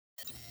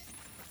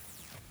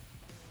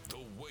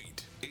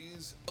wait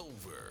is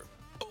over.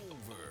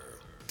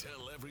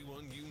 Tell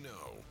everyone you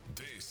know.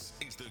 This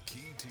is the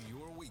key to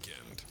your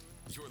weekend.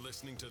 You're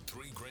listening to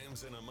 3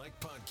 Grams and a Mic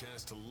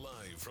podcast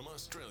live from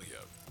Australia.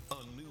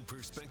 A new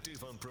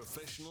perspective on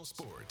professional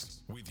sports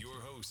with your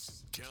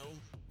hosts, Kel,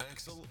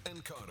 Axel,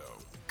 and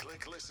Cotto.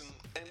 Click, listen,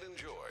 and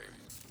enjoy.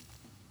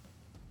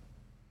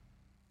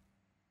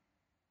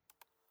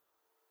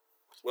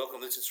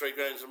 Welcome, this is 3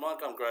 Grams and a Mic.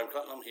 I'm Graham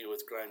Cotton. I'm here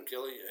with Graham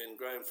Kelly and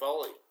Graham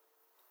Foley.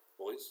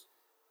 Boys.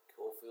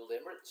 Caulfield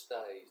Emirates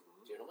Day,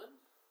 gentlemen.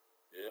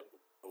 Yep,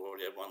 I've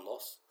already had one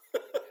loss. Yeah.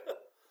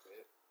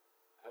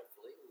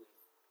 Hopefully we're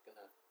going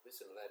to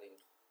listen to that in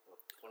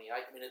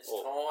 28 minutes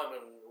time,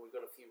 and we've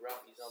got a few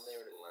roughies on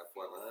there and a few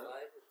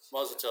favourites.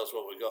 Might as well tell us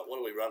what we've got. What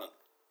are we running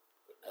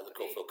at the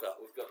Caulfield Cup?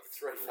 We've got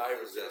 3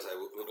 favourites.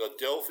 We've got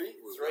Delphi.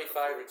 3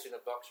 favourites in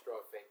a box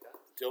trifecta.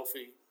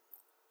 Delphi,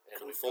 and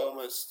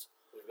Conformist.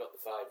 We've got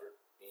the favourite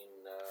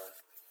in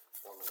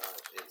on the nose.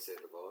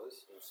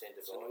 Incentivised.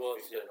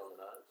 15 on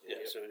the nose.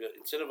 Yeah, so we've got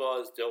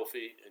Incentivised,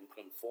 Delphi, and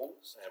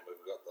Conformist. And we've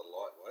got the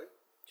lightweight.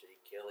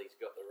 Gee, Kelly's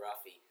got the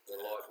roughie, the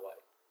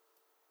lightweight.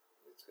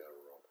 Let's go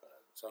to Rob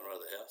home. Something around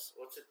the house.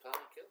 What's it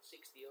paying, Kel?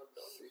 $60 odd?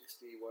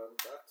 $61,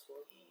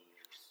 what?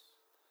 Yes.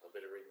 I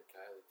better ring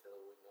Michaela, tell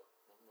her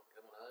I'm not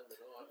coming home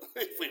tonight.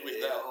 If we win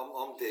that.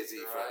 I'm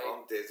Desi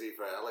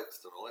for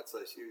Alex tonight,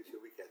 so she'll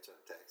be catching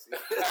a taxi.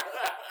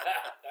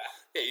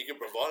 Yeah, you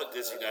can provide a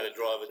designated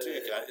driver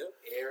too, can't you?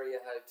 Area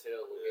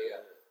hotel,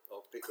 yeah.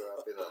 I'll pick her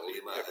up in a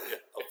limo.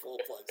 Of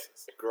all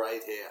places.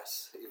 Great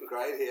House. If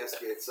Great House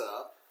gets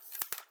up,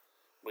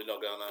 we're not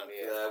going home.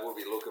 Yeah, we'll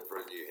be looking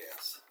for a new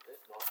house.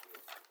 That might be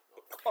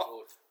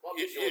short. Might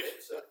be short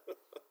episode.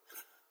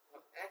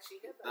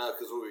 Actually, had that. No,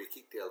 because we'll be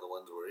kicked out of the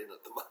ones we're in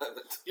at the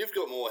moment. You've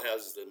got more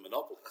houses than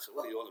Monopoly, so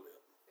what are you on about?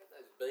 How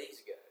those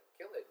bees go?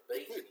 Kel had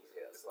bees in his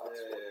house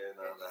last week.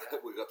 Yeah, no.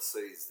 We got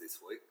C's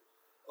this week.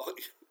 Oh,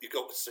 you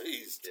got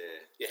seized?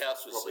 Yeah. Your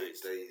house was probably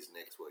seized? D's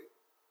next week.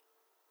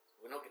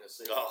 We're not going to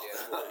see you down.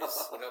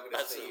 We're not going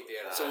to see you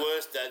down. It's the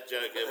worst dad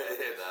joke ever.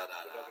 We're not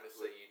going to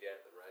see you down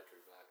at the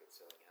Rotary Market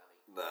selling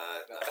honey. No.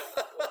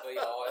 Or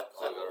beehives.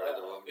 I got rid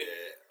of them,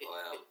 yeah.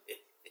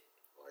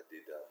 I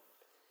did.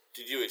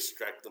 Did you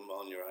extract them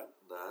on your own?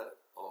 No,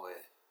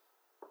 I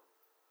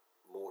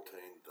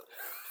mortined them.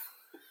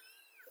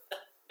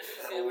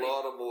 A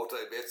lot of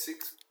mortine, about 6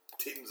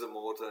 tins of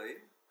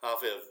mortine.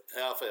 Half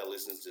our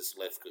listeners just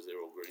left because they're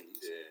all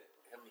greenies. Yeah.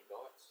 How many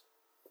bites?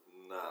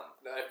 None.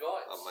 No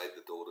bites? I made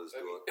the daughters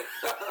do it.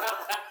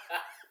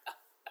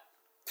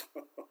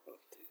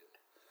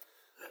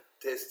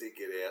 Testy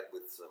get out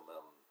with some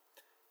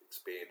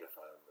expander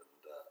foam and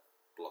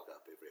block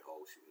up every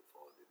hole she could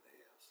find in the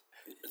house.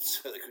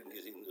 So they couldn't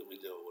get in the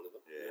window or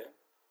whatever? Yeah.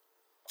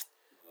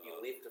 You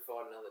live to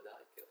fight another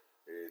day, Kel.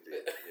 Yeah,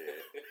 did.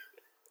 Yeah.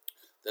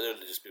 That'll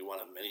just be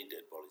one of many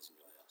dead bodies in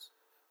your house.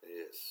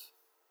 Yes.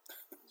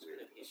 There's a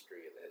bit of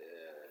history of that.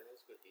 Yeah.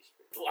 That's good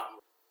history.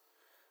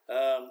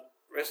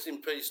 Rest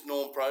in peace,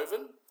 Norm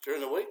Proven,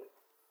 during the week.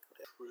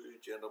 True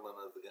gentleman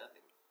of the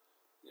game.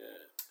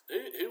 Yeah.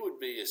 Who would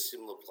be a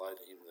similar player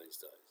to him these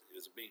days? He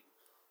was a big,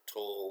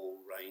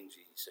 tall,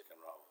 rangy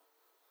second rower.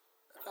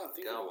 I can't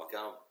think of one.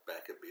 Going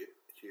back a bit,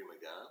 Hugh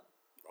McGahn.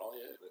 Oh,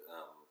 yeah.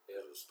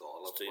 As a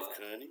style of Steve player.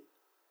 Kearney.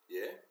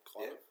 Yeah.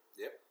 Kind of.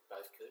 Yep.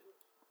 Both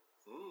Cougars.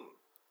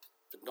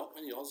 But not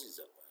many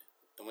Aussies that way.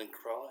 And when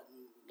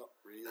Crichton, not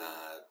really.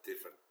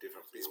 Different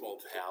build. He's more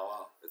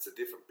power. It's a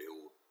different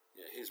build.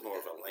 Yeah, he's more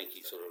of a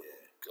lanky sort of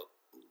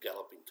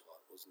galloping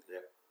type, wasn't he?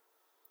 Yep.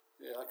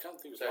 Yeah, I can't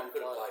think of So one he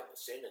could have player. played in the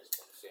centres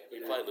by the sound of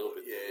He it. played a little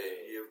bit.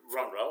 Yeah,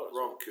 front rowers.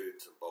 Ron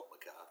Coots and Bob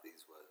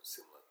McCarthy's were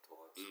similar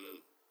types.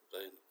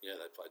 They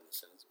played in the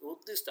centres. Well,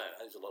 this day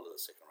and age, a lot of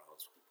the second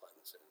rowers could play in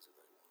the centres if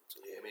they wanted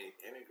to. Yeah,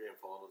 how many grand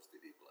finals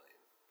did he play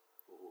in?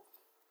 Ooh.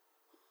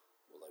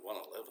 Well, they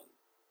won 11.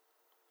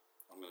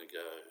 I'm going to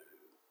go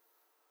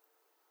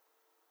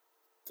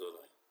 13.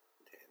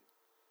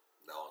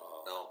 10.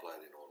 No one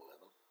played in all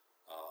 11.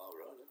 Oh,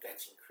 right. Okay.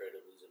 That's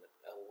incredible, isn't it?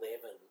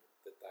 11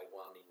 that they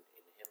won in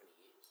how many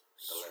years?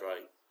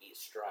 Straight. Years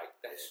straight.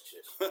 That's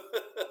just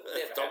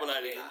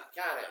Dominating.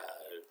 Can't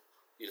have.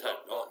 You'd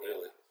hope not,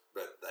 really.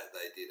 But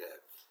they did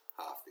have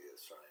half the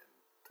Australian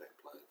team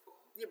playing for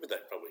them. Yeah, but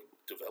they probably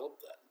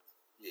developed that.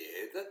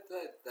 Yeah,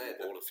 they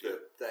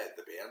had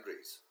the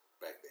boundaries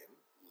back then,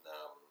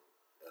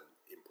 and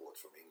imports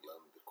from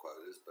England, the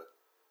quotas. But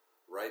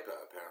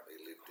Raper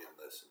apparently lived in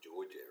the St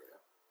George area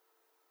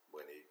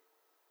when he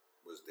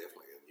was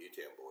definitely a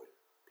Newtown boy.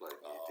 Played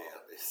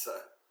Newtown there, so.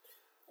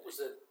 Was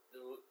there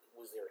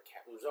a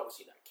cap? There was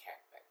obviously no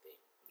cap back then.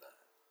 No.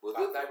 Well,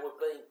 but they were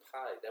being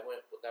paid. They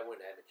weren't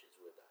amateurs,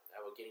 were they? They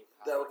were getting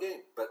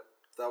paid. But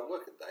they were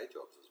working day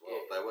jobs as well.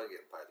 Yeah. They weren't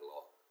getting paid a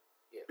lot.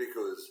 Yeah.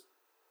 Because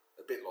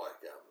a bit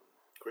like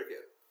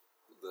cricket,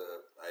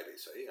 the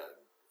ABC and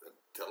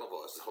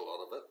televised a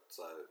lot of it,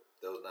 so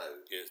there was no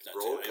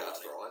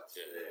broadcast rights.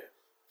 Yeah.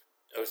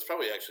 It was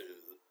probably actually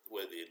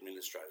where the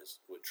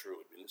administrators were true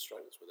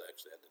administrators, where they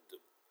actually had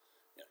to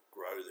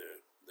grow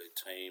their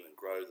team and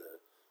grow the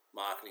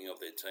marketing of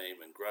their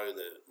team and grow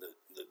the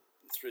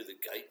through the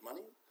gate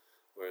money,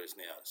 whereas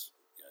now it's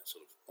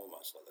sort of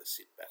almost like they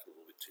sit back a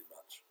little bit too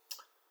much.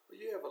 Well,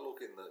 you have a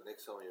look in the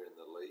next time you're in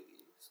the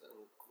leagues,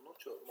 and I'm not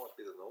sure, it might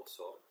be the north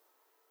side.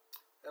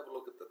 Have a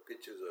look at the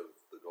pictures of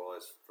the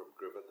guys from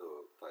Griffith who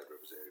have played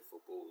representative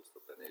footballs,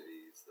 the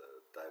Benettis, the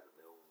David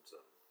Milnes,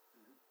 and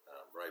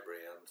Ray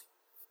Browns.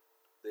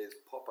 There's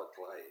Popper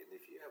Clay, and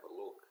if you have a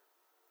look,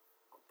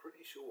 I'm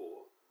pretty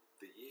sure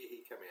the year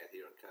he came out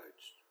here and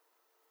coached,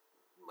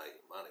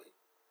 making money,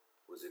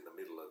 was in the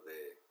middle of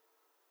their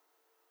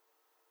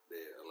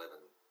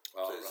 11.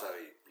 So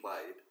he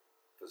played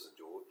for St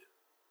George,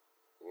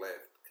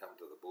 left, come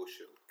to the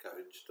bush and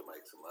coached to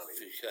make some money. A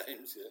few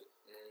games, yeah.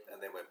 And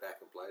then went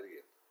back and played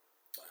again.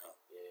 Wow.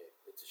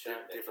 Yeah, it's a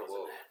shame that Different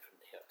doesn't world. happen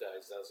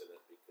nowadays, doesn't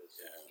it? Because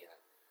Yeah.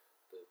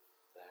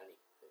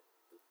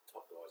 the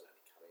top guys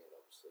only come out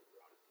obviously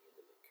right at the end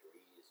of their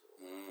careers, or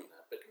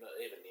but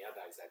even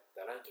nowadays they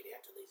don't get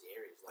out to these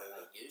areas like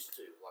they used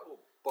to. Like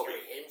Bobby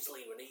Kerry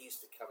Hensley when he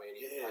used to come out,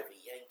 he'd play for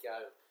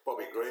Yanko.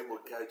 Bobby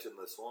Greenwood coaching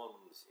the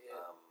Swans.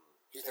 Yeah.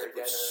 They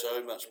put so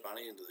much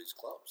money into these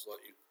clubs.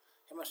 Like,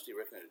 how much do you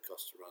reckon it would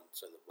cost to run,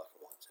 say, the Black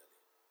and Whites out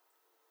here?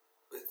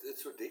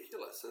 It's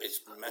ridiculous.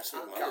 It's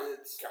massive money. Couple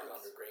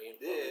 $100 grand.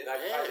 Yeah. They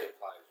pay their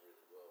players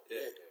really well.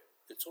 Yeah.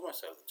 It's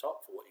almost over the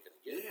top for what you're going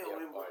to get. Yeah,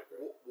 I mean, I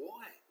agree.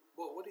 why?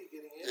 What are you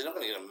getting out? They're not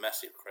going to get a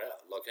massive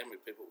crowd. Like, how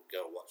many people would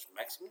go watch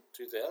maximum?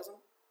 2,000?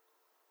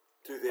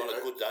 On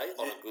a good day?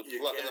 Like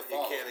in the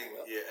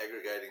finals? You're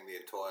aggregating the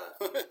entire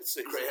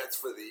crowds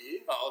for the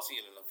year? Oh, I was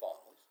thinking in the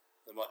finals.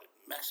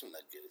 Maximum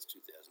they'd get is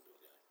 2,000 to a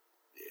game.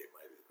 Yeah,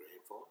 maybe the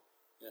grand final.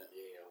 Yeah.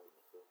 Yeah, I wouldn't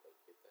have thought they'd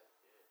get that.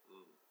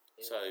 Yeah.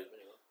 Yeah, So,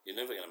 anyway. you're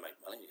never going to make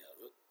money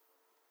out of it.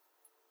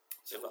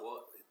 So Ever.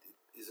 what?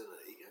 Is it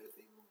an ego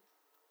thing?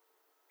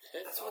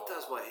 Yeah. That's what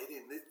does my head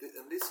in.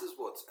 And this is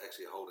what's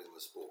actually holding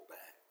the sport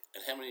back.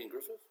 And how many in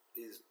Griffith?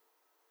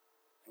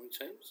 How many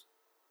teams?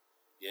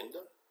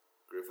 Yenda,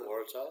 Griffith,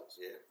 Waratahs,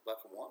 yeah,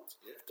 Black and Whites,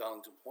 yeah,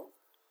 Darlington Point,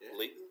 yeah,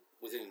 Leeton.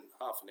 Within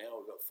half an hour,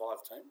 we've got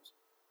 5 teams.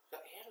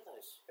 But how do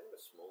the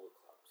smaller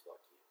clubs like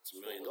your It's $1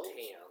 million.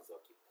 towns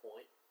like your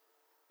Point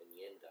and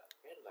Yenda,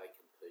 how do they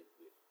compete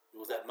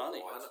with that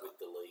money? with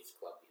the Leeds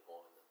club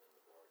behind them and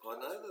the Warriors? I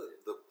know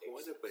that the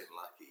Point have been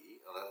lucky.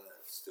 I don't know,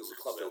 it's still It's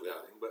a club out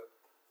there. going, but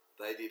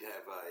they did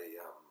have a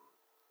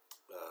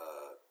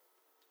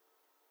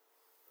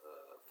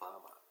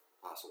farmer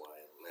pass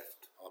away and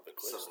left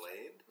some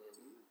land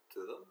to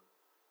them,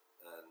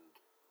 and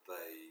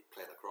they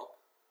plant a crop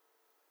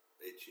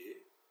each year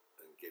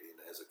and get in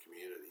as a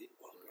community.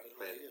 What a great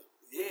idea.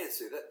 Yeah,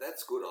 see,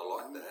 that's good. I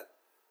like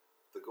that.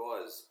 The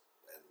guys,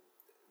 and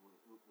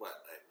won't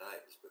name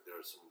names, but there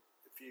are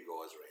a few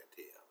guys around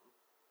town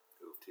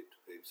who have tipped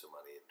heaps of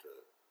money into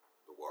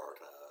the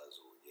Waratahs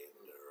or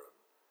Yenda, and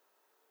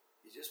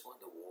you just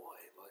wonder why.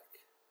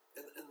 Like,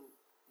 and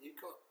you've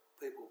got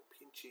people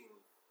pinching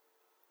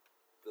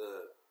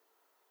the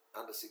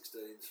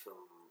under-16s from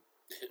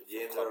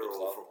Yenda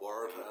or from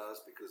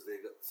Waratahs because they're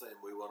saying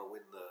we want to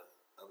win the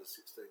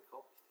under-16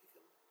 comp.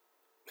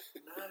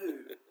 No,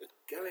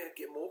 go out,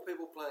 get more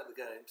people playing the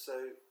game. So,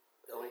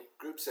 I mean,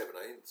 Group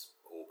 17's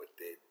all but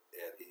dead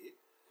out here.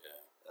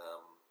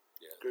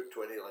 Yeah. Group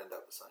 20 will end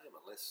up the same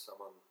unless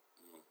someone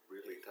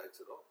really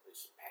takes it on.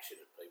 There's some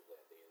passionate people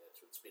out there.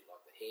 That's what's a bit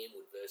like the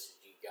Hamwood versus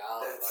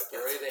Ugali. That's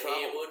You're either the trouble.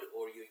 Hamwood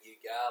or you're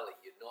Ugali.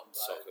 You're not both.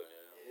 Soccer,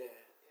 Yeah.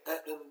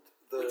 And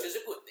Which is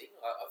a good thing.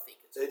 I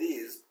think it's. It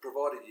is,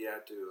 provided you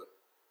don't do it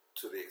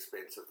to the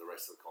expense of the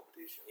rest of the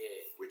competition.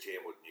 Yeah. Which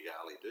Hamwood and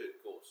Ugali do.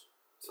 Of course.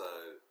 So,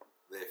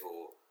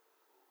 therefore,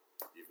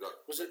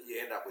 you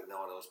end up with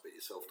no one else but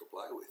yourself to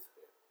play with.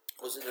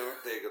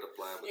 They're going to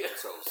play with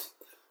themselves.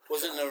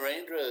 Was it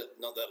Narendra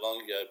not that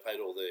long ago paid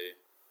all their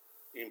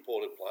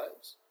imported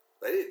players?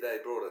 They did.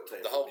 They brought a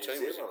team. The whole from team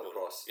New was Zealand imported.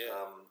 across. Yeah.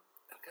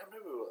 I can't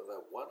remember whether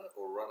they won it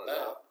or run it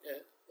up. Yeah.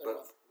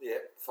 But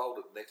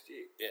folded next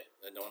year. Yeah,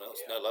 and no one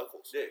else, no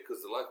locals. Yeah, because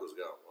the locals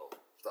are going, well,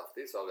 stuff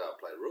this. I'll go and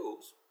play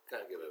rules.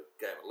 Can't get a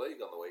game of league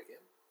on the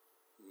weekend.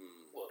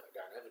 Well, they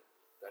don't have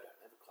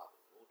a club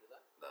anymore, do they?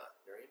 No.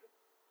 Narendra?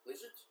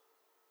 Lizards?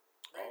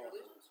 Narendra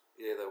Lizards?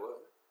 Yeah, they were.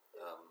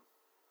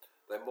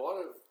 They might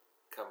have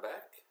come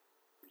back.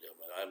 Yeah,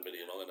 I haven't been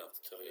here long enough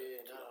to tell you.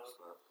 Yeah,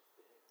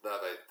 No,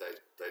 they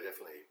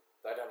definitely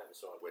they don't have a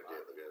side. went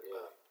down the go.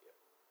 Yeah.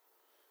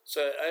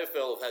 So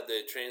AFL have had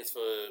their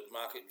transfer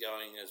market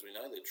going, as we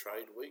know, their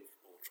trade week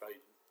or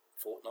trade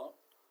fortnight.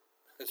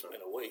 It's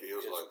been a week.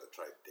 Feels like the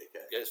trade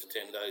decade. Goes for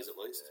 10 days at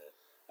least.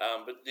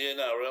 Yeah. But the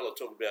NRL are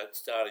talking about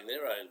starting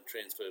their own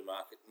transfer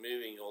market,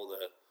 moving all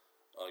the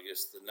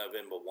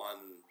November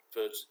 1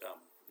 purchase,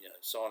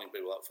 signing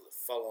people up for the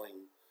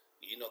following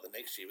year, not the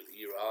next year, but the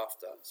year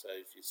after. So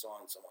if you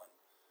sign someone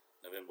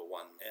November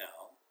 1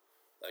 now,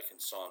 they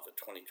can sign for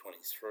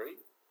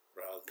 2023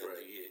 rather than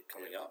the year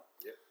coming up.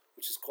 Yep.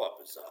 Which is quite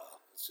bizarre.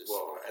 It's just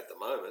at the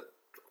moment,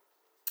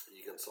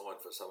 you can sign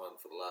for someone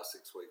for the last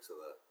 6 weeks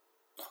of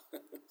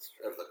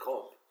the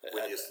comp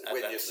when you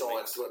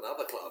sign to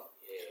another club.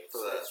 Yeah,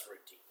 that's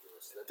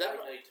ridiculous. They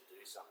need to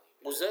do something.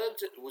 Was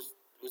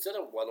that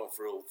a one-off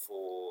rule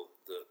for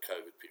the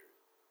COVID period?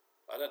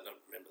 I don't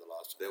remember the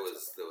last time. There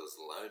was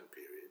loan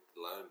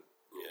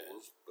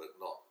rules, but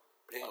not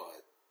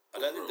penalty. I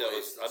don't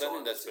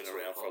think that's been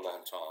around for a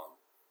long time.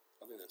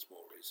 I think that's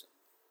more recent.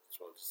 That's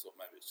why I just thought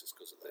maybe it's just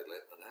because of that. They're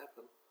letting it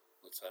happen.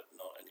 Let's hope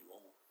not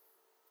anymore.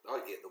 I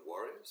get the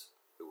Warriors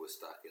who were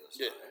stuck in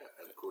Australia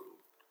and couldn't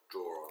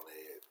draw on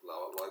their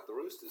lower, like the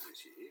Roosters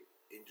this year,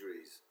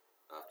 injuries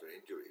after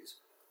injuries,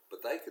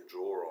 but they could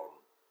draw on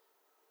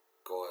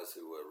guys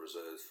who were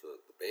reserves for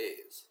the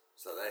Bears,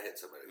 so they had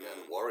somewhere to go.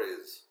 The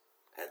Warriors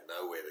had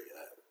nowhere to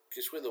go.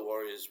 Guess where the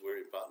Warriors were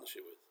in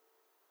partnership with?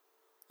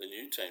 The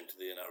new team to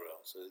the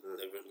NRL. So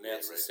they've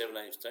announced the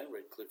 17th team,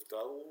 Redcliffe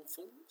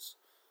Dolphins,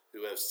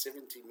 who have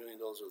 $70 million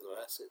worth of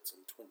assets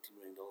and $20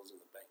 million in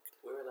the bank.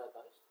 Where are they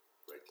based?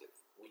 Redcliffe.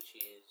 Which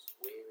is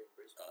where in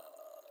Brisbane?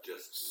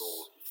 Just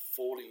north.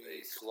 40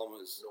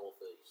 kilometres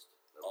northeast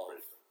of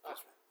Brisbane.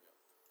 Brisbane.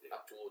 Yeah.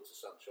 Up towards the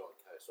Sunshine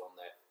Coast, on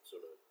that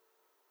sort of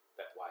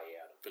that way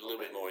out. But a little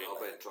bit more. I've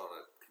been trying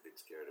to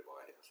convince Gary to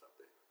buy a house up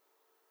there,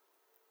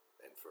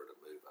 and for her to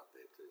move up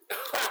there too.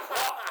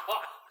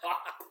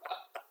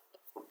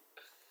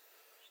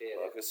 Yeah,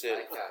 like I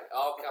said, okay,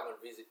 I'll come and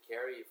visit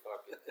Kerry if I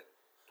can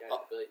go to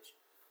the beach.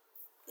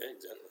 Yeah,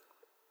 exactly.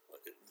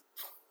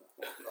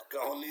 I'm not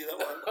going near that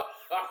one.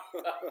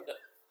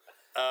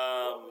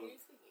 What were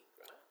you thinking,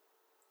 Grant?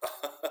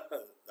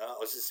 No, I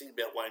was just thinking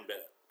about Wayne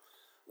Bennett.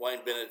 Wayne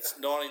Bennett's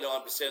 99%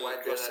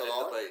 Wayne across the Bennett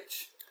line. at the beach.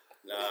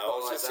 No, I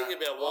was just thinking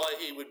about why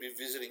he would be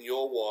visiting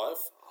your wife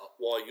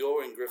while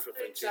you're in Griffith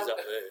and she's up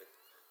there.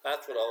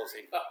 That's what I was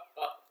thinking.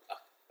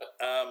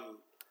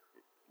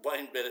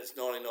 Wayne Bennett's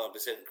 99%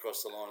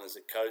 across the line as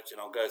a coach,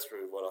 and I'll go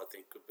through what I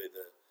think could be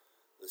the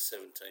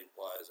 17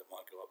 players that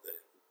might go up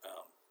there.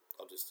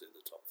 I'll just do the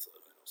top 13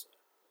 or so.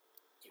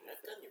 You have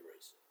done your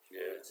research.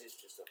 Yeah. Is this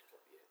just off the top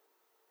of your head?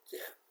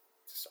 Yeah.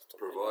 Just off the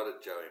top Provided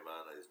Joey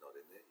Manu's not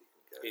in there, you can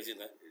go. He's in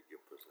there.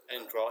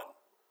 And No, Crichton.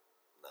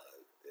 no,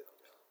 they're not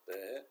going.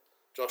 There.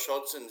 Josh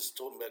Hodson's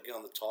talking about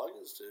going to the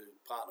Tigers to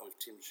partner with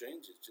Tim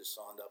Sheens, who's just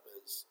signed up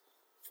as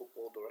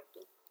football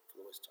director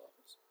for the West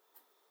Tigers.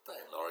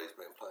 Dane Laurie's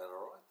been playing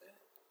all right there.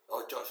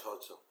 Oh, Josh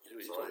Hodgson.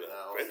 Who are you Sorry, talking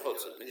about? no, Brent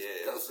Hodgson.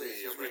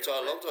 He's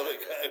Retired a long time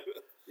ago.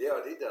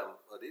 Yeah, I did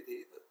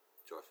hear that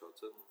Josh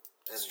Hodgson.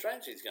 And It's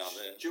strange he's going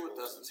there. Stuart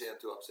doesn't sound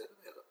too upset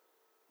about it.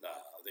 No,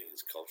 I think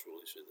it's a cultural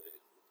issue there.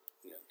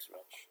 You know, too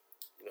much.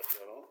 What's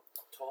going on?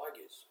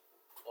 Tigers.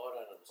 I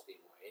don't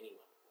understand why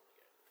anyone would want to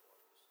go to the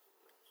Tigers.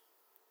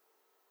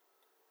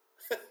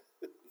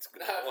 It's a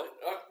good No, point.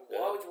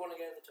 why would you want to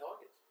go to the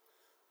Tigers?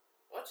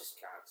 I just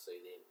can't see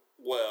them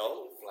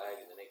Well, putting a flag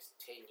in the next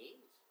 10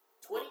 years,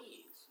 20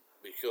 years.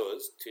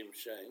 because Tim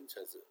Sheens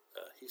has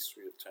a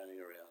history of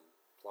turning around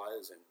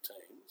players and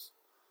teams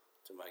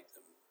to make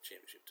them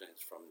championship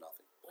teams from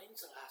nothing.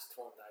 When's the last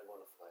time they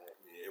won a flag?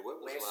 Yeah, when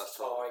was the West last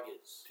time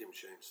Tigers. Tim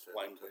Sheens turned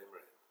Wayne- the team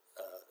around?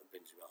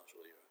 Benji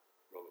Marshall era,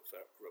 Robbie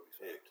Yeah,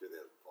 Farrell.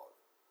 2005.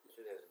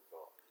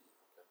 2005.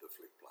 The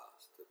flick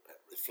blast.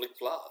 The flick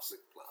blast.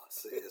 Flick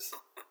blast, yes.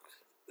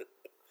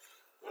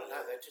 No,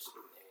 they just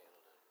been there.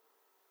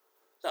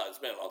 No, it's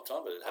been a long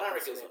time, but it I don't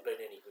happens. reckon there's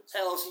been any good.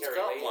 How long since Terry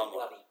Carlton Lee won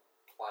one? bloody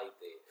played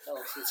there. How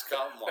long since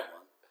Carlton won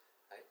one?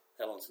 Hey?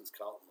 How long since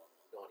Carlton won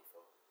one?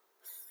 95.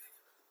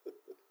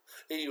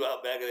 Here you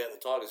are bagging out the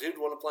Tigers. Who'd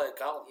want to play at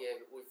Carlton?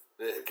 Yeah, but we've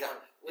Yeah, you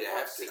won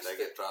have to. They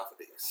get draft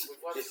picks. We've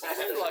won Yeah.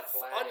 16 I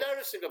flags.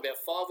 noticed they've got about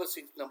 5 or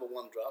 6 number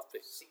 1 draft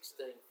picks.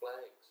 16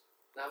 flags.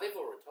 No, they've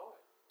all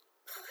retired.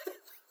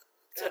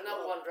 Their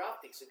number 1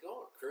 draft picks are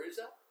gone.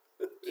 Cruiser,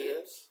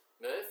 Gibbs,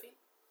 Murphy.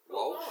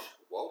 all gone.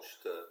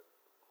 Walsh to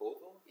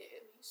Hawthorn. Yeah,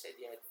 you said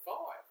you had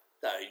 5.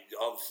 No,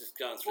 I was just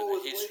going through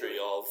What the was history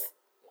leader? of.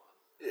 One.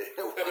 Yeah.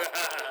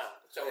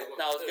 So we've got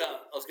No, two.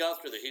 I was going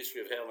through the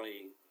history of how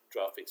many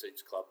draft picks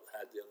each club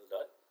had the other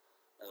day,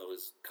 and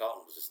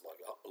Carlton was just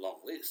like a long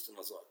list, and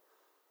I was like,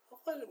 oh,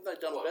 why haven't they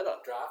done What, better?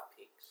 Draft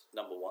picks.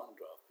 Number 1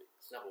 draft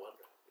picks. Number 1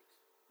 draft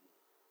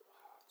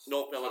picks.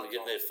 North Melbourne to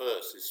get there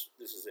Sometimes first.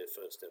 This is their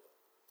first ever.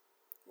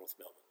 North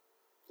Melbourne,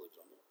 believe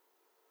it or not.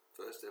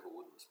 First ever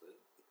wooden spoon.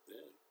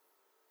 Yeah.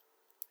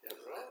 Yeah,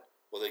 Right.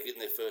 Well, they're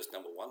getting their first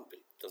number 1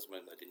 pick. Doesn't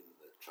mean they didn't.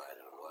 They're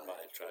trading away. May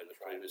have traded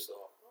previously.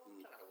 I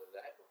don't know whether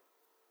they had one.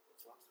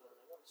 When's the last time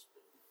they won a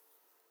spoon?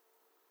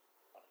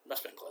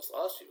 Must have been close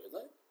last year, weren't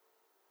they?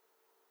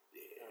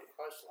 They Yeah. were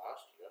close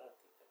last year. I don't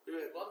think Who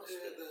they had, won the who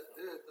had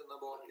spoon. the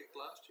number 1 pick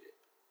last year?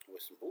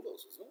 Western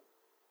Bulldogs, isn't it?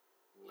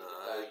 No,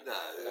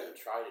 They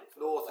traded for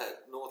North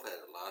the had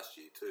it last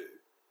year too.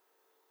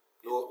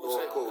 Yeah, North was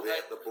it pulled out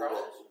Hayden the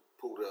Crows?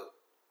 pulled out.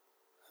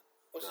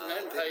 What's No, his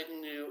name? I think-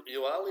 Hayden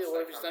Uali or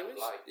whatever his name is?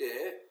 Blake.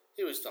 Yeah,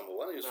 He was number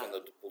 1. He was No. from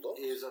the Bulldogs.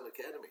 he was an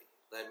academy.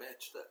 They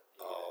matched it.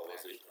 Oh, Yeah,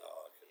 was he? matched.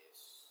 Oh, okay.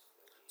 Yes.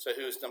 So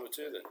who was number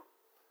 2 then?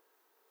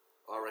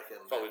 I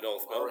reckon. Probably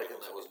North I Melbourne reckon or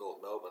that was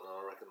North Melbourne.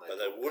 I reckon But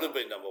they would have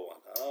been number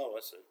 1. Oh,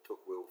 I see.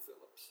 took Will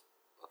Phillips.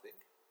 I think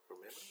from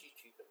memory. Shit,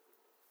 you got a good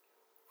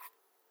one.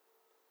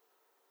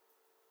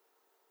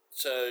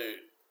 So,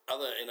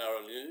 other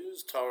NRL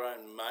news,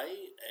 Tyrone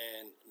May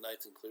and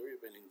Nathan Cleary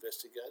have been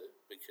investigated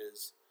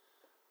because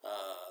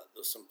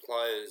there's some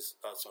players,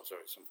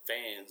 some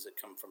fans that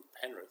come from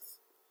Penrith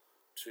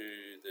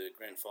to the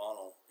grand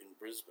final in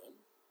Brisbane,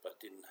 but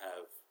didn't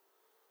have.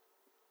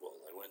 Well,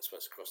 they weren't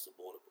supposed to cross the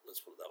border, but let's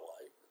put it that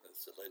way.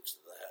 It's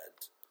alleged that they had,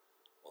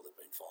 well, they've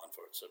been fined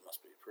for it, so it must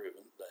be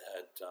proven. They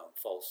had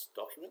false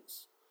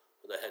documents,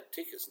 but they had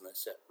tickets and they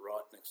sat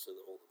right next to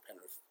all the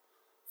Penrith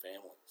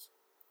families.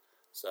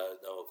 So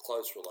they were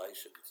close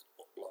relations,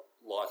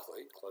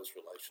 likely close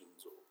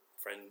relations or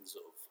friends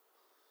of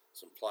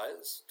some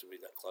players to be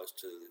that close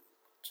to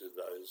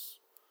those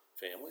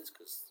families,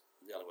 because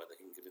the only way they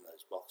can get in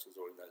those boxes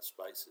or in those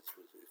spaces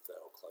was if they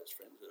were close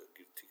friends that would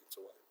give tickets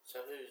away.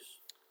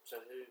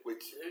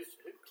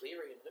 Who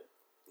Cleary and who?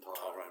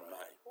 Tyrone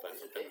May. What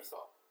is it their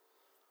fault?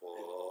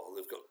 Well,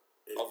 they've got,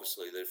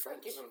 obviously they're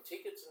friends. Give them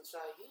tickets and say,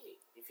 here,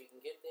 if you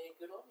can get there,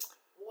 good on you.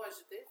 Why is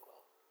it their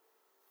fault?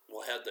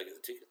 Well, how'd they get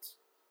the tickets?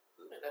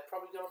 They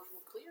probably got them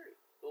from Cleary,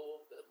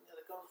 or they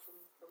got them from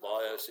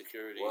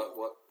biosecurity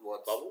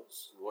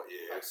bubbles.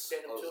 They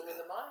sent them to them in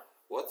the mail.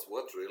 What's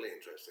really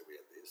interesting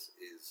about this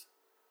is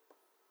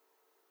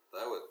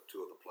they were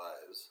two of the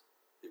players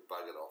who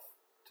buggered off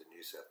to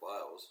New South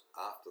Wales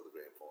after the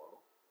grand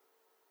final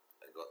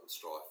and got in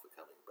strife for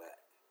coming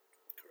back.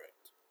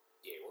 Correct.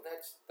 Yeah, well,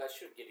 they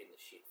should get in the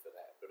shit for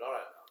that, but I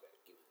don't know about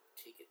giving them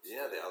tickets.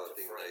 Yeah, the other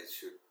thing they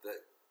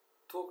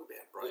talk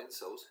about brain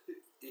cells.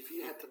 If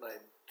you had to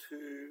name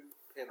two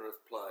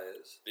Penrith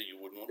players that you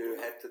wouldn't want who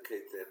had to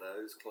keep their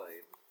nose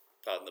clean,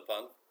 pardon the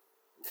pun,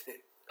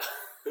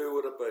 who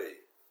would it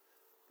be?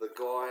 The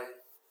guy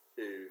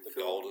who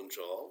golden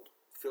child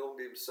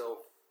filmed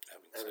himself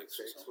having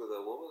sex with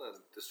a woman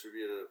and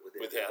distributed it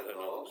without her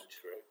knowledge.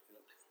 Correct.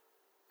 Yep.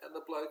 And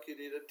the bloke who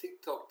did a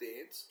TikTok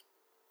dance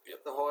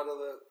at the height of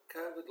the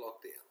COVID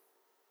lockdown,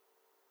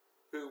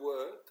 who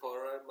were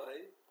Tyrone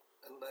May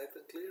and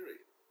Nathan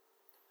Cleary.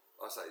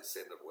 I say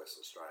send them to West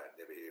Australia,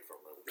 never hear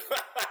from them again.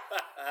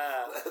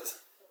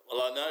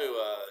 Well, I know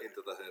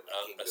into the hermit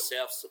kingdom. A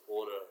South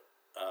supporter.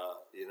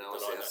 You know a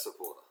South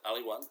supporter?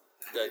 Only one.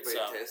 Have you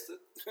been tested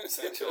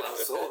since you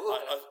last saw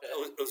them?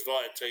 It was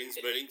via Teams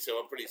meeting, so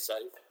I'm pretty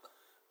safe.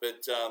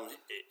 But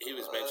he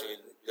was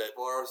mentioning that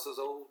viruses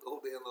all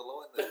down the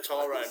line. That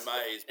Tyrone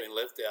May has been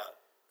left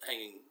out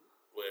hanging,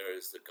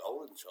 whereas the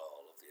golden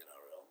child of the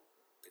NRL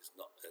is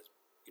not as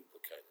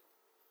implicated.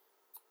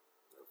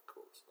 Of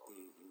course not.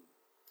 Mm-hmm.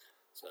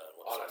 So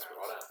I don't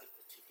think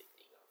the ticket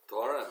thing.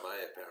 Tyrone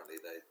May apparently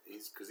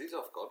because he's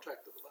off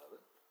contract at the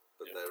moment,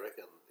 but they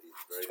reckon he's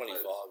very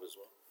 25 close, as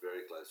well.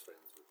 Very close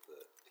friends with the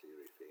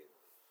Cleary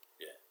family.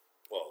 Yeah,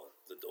 well,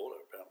 the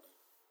daughter apparently.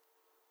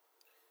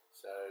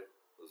 So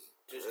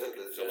just a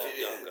lot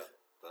younger.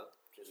 Huh?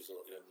 Just a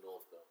lot younger.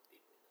 North Melbourne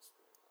did win the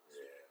sport.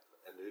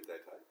 Yeah, and who'd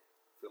they take?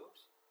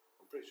 Phillips.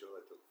 I'm pretty sure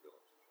they took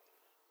Phillips.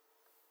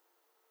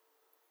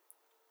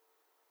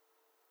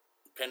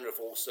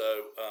 Penrith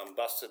also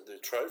busted the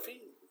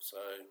trophy, so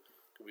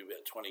could be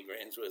about 20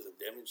 grand's worth of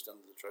damage done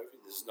to the trophy.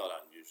 This is not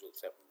unusual;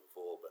 it's happened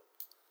before, but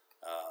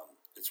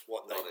it's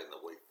what not in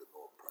the week that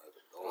Norton Proven.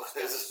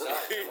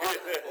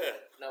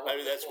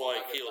 Maybe that's why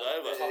he keeled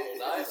over. He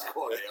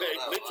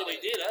literally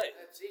did, eh?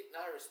 That's it.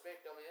 No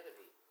respect. I'm out of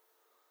here.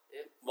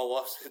 Yep. My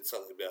wife said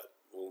something about,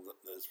 well,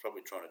 it's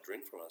probably trying to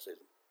drink from us. I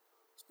said,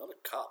 it's not a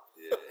cup.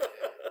 Yeah.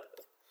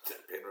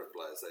 Penrith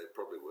players, they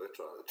probably were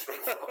trying to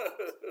drink from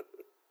it.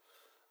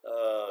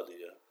 Oh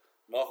dear.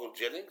 Michael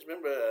Jennings,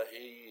 remember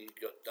he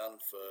got done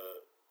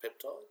for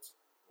peptides?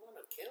 One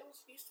of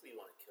Kel's, used to be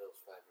one of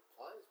Kel's favourite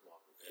players,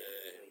 Michael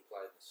Jennings, when he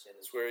played in the centre.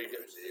 That's where he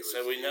gets.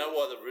 So we know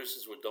why the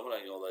Roosters were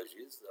dominating all those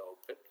years. They were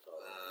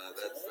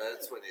peptides.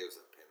 That's when he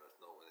was at Penrith,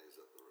 not when he was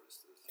at the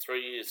Roosters.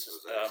 3 years.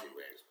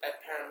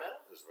 At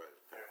Parramatta? It was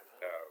Parramatta.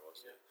 Parramatta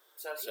was, yeah.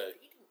 So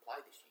he didn't play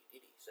this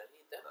year, did he? So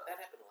that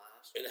happened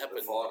last year. It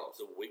happened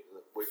the week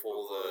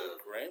before the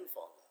grand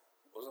final.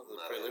 Wasn't it the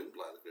prelim?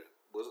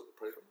 Was it the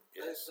prelim?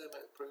 Yes. They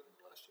made the prelim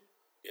last year?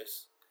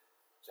 Yes.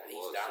 So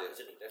he's done,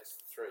 isn't he?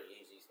 That's 3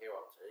 years. He's how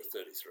old is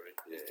he? 33.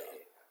 He's done.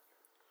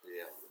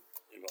 Yeah.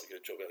 He might get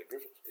a job out of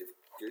Griffith. If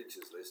Gooch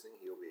is listening,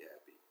 he'll be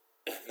happy.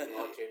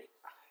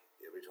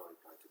 Every time he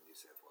played for New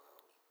South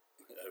Wales.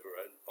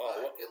 Overrated.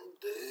 I can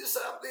do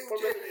something,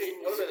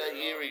 What about that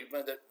year he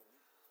made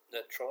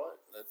that try?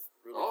 That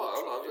really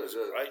good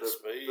try. Great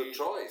speed. The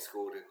try he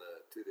scored in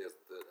the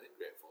 2013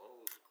 grand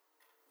final was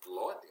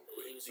lightning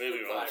quick.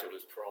 Moving on to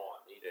his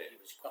prime. He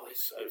was quick.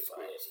 So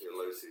fast.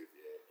 Elusive,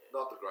 yeah.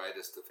 Not the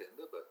greatest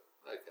defender, but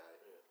okay.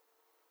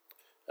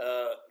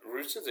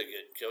 Roosters are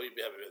getting, Kelly, you'd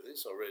be happy about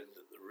this. I read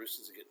that the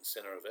Roosters are getting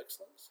Centre of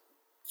Excellence.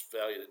 It's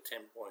valued at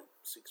 10.6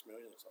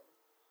 million or something.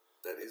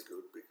 That is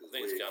good because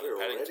we're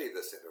already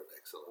the centre of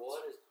excellence.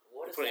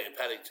 What is putting it in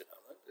Paddington,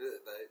 aren't they? Yeah,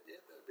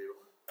 that'd be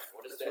right.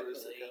 What does that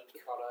mean,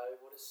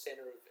 Cotto? What does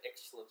centre of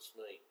excellence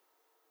mean?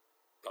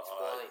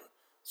 Explain.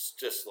 It's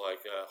just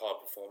like a high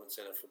performance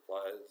centre for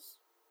players.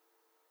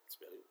 That's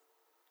about it.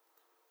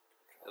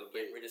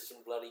 Get rid of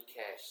some bloody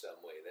cash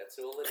somewhere. That's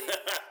all it is.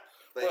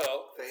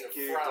 Thank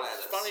you,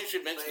 Gladys. It's funny you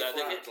should mention that.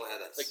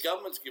 The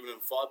government's given them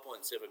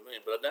 5.7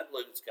 million, but I don't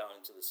believe it's going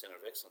to the Centre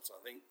of Excellence.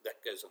 I think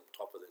that goes on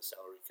top of their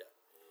salary cap.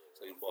 So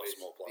So you can buy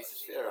some more players.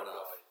 Fair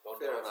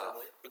enough.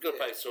 We've got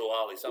to pay Sir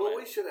Ali somewhere.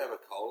 Well, we should have a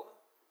cola.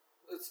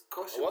 It's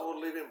costs you more to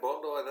live in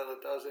Bondi than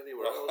it does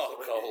anywhere else.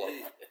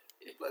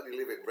 You bloody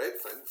live in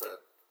Redfern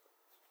for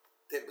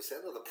 10%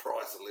 of the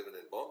price of living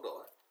in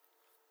Bondi.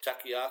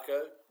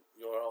 Takiako,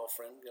 your old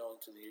friend, going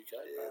to the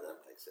UK. Yeah,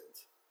 that makes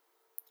sense.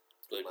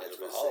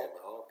 Mates with Sam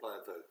Mahal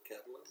playing for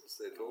Catalans,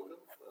 they're talking.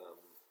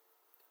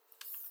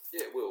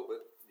 Yeah, it will,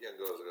 but young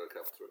guys have got to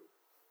come through.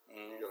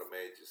 You've got to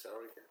manage your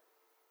salary cap.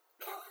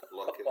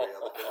 Like every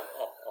other guy.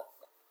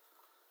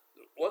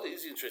 What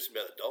is interesting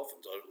about the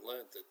Dolphins, I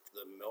learned that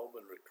the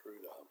Melbourne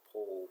recruiter,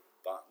 Paul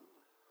Bunn,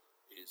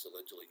 is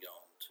allegedly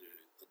going to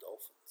the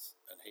Dolphins,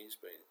 and he's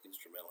been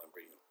instrumental in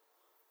bringing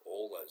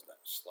all those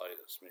names,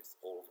 Slater, Smith,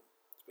 all of them.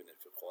 It's been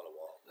there for quite a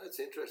while. That's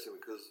interesting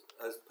because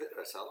as Peter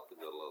O'Sullivan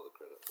got a lot of the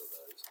credit for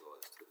those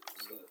guys too.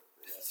 So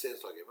it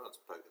sounds like everyone's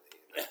poking the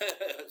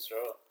ear. That's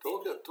right.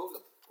 Talking.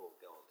 Oh,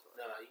 go on. Sorry.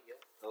 No, you go.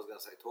 I was going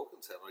to say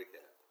talking salary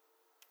cap.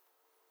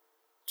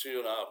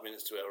 2.5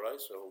 minutes to our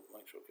race, so we'll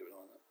make sure we keep an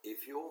eye on that.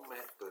 If you're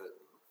Matt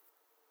Burton,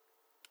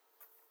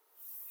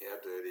 how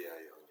dirty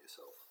are you on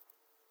yourself?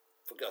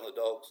 For going to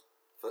the Dogs.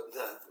 For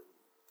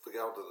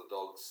going to the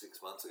Dogs 6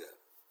 months ago.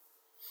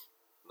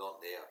 Not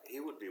now. He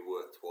would be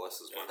worth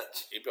twice as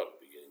much. He'd probably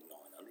be getting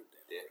 900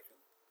 now, yeah. I reckon.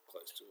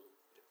 Close to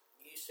it.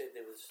 You said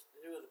there was...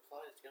 Who are the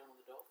players going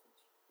with the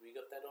Dolphins? Have you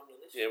got that on the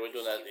list? Yeah, we're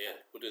doing that at the end.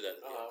 We'll do that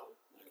at the end.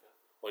 Okay.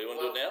 Well, you want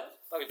to do it now?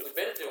 I can do We it.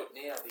 better do it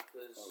now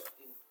because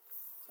in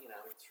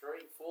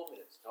 3-4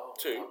 minutes time,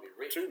 it might be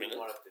rich. 2 minutes.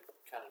 We might have to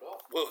cut it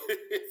off. Well,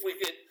 if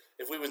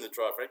we win the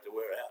trifecta,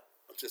 we're out.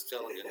 I'm just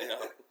telling you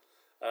now.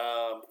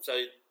 So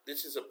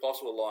this is a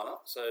possible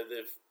lineup. So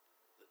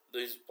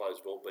these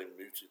players have all been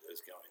mooted as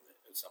going there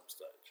at some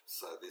stage.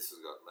 So this has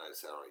got no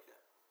salary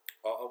cap.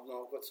 Oh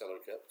no, I've got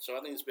salary cap. So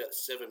I think it's about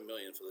 $7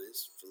 million for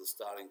the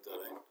starting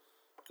 13,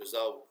 because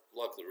they'll,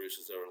 like the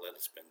Roosters, they're allowed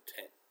to spend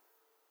 10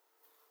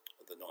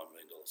 of the $9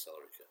 million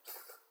salary cap.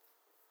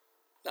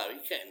 No,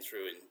 you can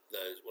through in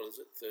those,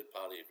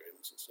 third-party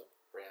agreements and stuff.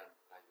 Brown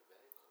paper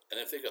bag.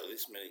 And if they've got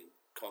this many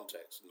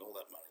contacts and all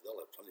that money, they'll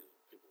have plenty of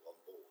people on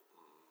board.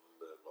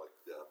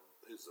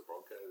 Who's the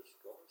Broncos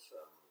guys?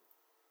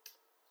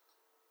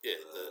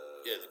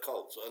 The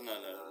Colts. No, what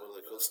are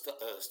they called?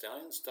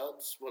 Stallions?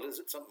 Studs? What is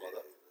it? Something like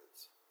that.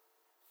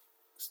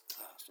 It's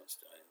not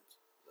Stallions.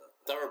 No.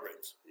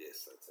 Thoroughbreds.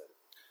 Yes, that's it.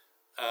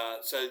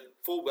 So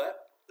fullback,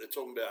 they're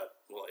talking about,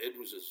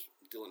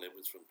 Dylan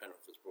Edwards from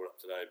Penrith was brought up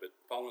today, but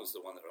Polman's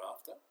the one they're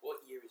after.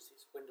 What year is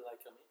this? When do they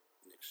come in?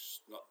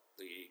 Not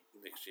the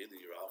next year, the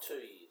year after.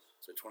 2 years.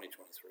 So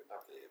 2023.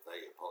 Okay. Yeah, if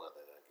they get Pollard,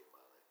 they don't get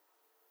Mane.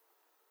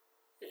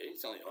 Yeah,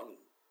 he's only on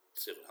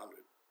 700.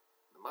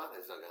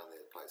 Mane's not going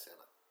there to play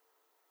centre.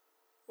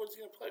 What is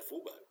he going to play?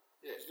 Fullback?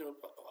 Yeah. He's going to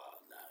play. Oh,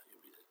 no,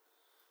 he'll be there.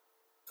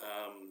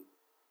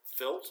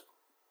 Felt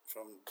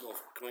from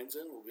North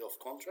Queensland will be off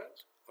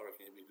contract. I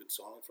reckon he'll be a good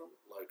signing from him,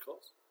 low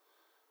cost.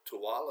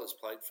 Tuala's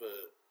played for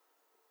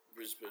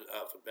Brisbane,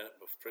 for Bennett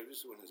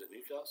previously when he was at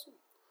Newcastle,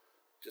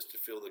 just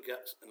to fill the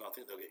gaps. And I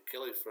think they'll get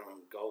Kelly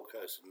from Gold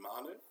Coast and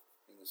Manu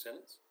in the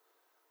centres.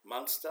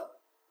 Munster.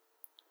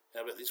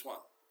 How about this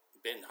one?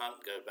 Ben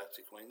Hunt go back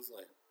to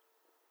Queensland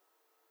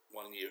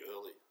 1 year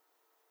early.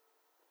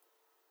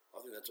 I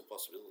think that's a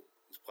possibility.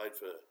 He's played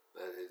for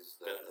Bennett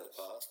in the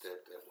past.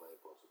 Definitely a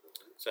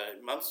possibility.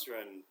 So Munster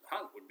and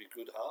Hunt would be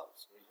good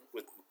halves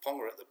with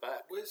Ponga at the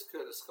back. Where's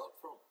Curtis Scott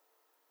from?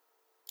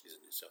 He's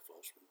a New South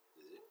Welshman.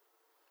 Is he?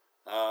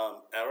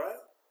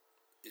 Arrow,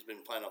 he's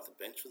been playing off the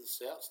bench for the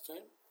Souths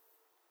team.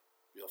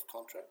 Be off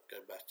contract,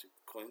 go back to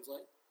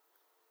Queensland.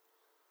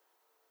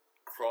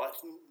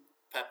 Crichton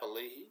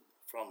Papali'i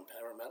from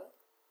Parramatta.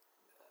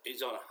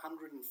 He's on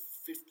 $150,000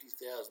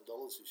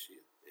 this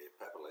year. Yeah,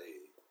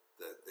 Papali'i.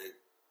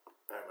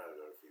 Parramatta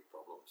got a few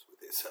problems with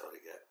their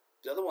salary gap.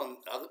 The other one,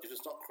 if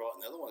it's not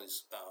Crichton, the other one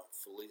is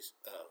Felice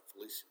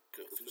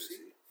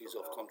Kaufusi. He's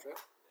off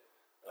contract.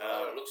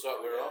 It looks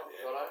like we're on.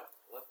 Yeah. Righto.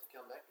 We'll have to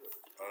come back to it.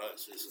 All right,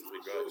 so this is the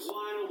big race.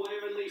 Lionel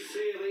Waverley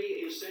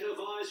fairly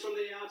incentivised from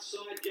the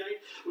outside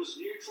gate,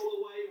 was neutral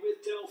away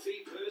with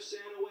Delphi,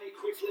 Persan away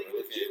quickly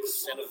with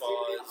Jewis,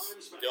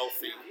 Incentivised,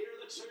 Delphi. Now here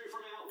are the two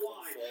from out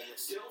wide.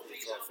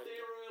 Delphi's up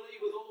there early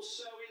with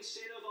also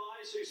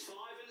Incentivised, who's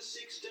 5 and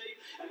 6 deep,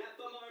 and at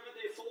the moment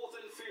they're 4th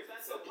and 5th.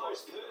 That's the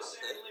post.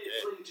 Persan led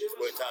from Jewis.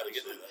 Worked hard to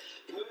get there.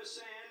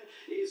 Persan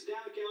is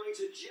now going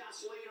to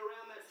just lead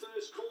around that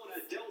first corner.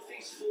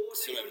 Delphi's 4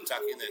 Still deep,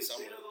 have tuck in there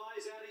somewhere.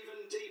 Incentivised out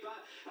even deeper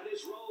and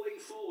is rolling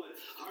forward.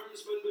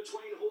 Homesman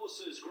between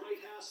horses.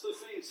 Great House the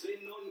fence,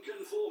 then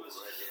Nonconformist.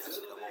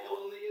 Further back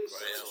along the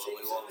inside,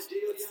 She's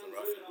Ideal, Young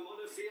Verna,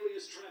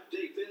 Monophilia's trapped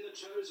deep. Then the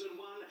Chosen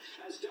One,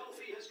 as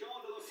Delphi has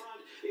gone to the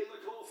front in the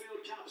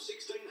Caulfield Cup,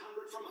 1600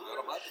 from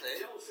home.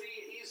 Delphi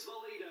is the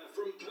leader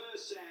from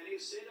Persan.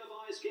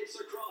 Incentivised gets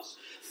across.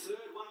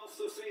 Third one off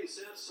the fence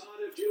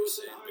outside of Jewis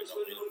and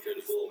Homesman.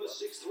 Nonconformist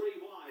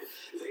 6-3 wide.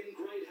 Then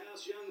Great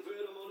House, Young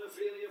Verna,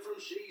 Monophilia from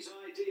She's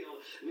Ideal.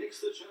 Next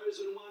Next, the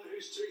chosen one,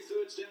 who's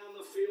 2/3 down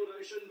the field.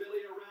 Ocean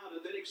Billy around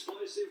it. Then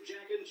Explosive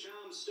Jack and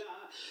Charm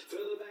Star.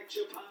 Further back,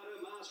 Chapada,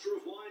 Master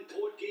of Wine,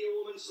 Port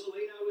Guillaume and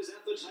Salino is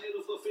at the tail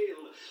of the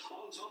field.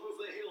 On top of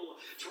the hill,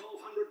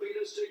 1,200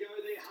 metres to go.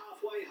 They're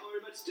halfway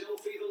home. It's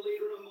Delphi, the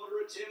leader at a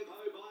moderate tempo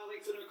by a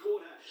length and a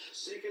quarter.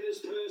 Second is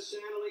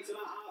Persan, a length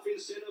and a half.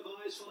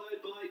 Incentivised,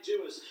 followed by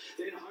Jewis.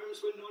 Then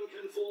Homesman,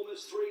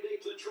 Nonconformist, 3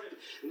 deep the trip.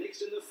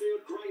 Next in the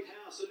field, Great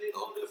House, and then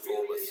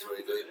Montefilia,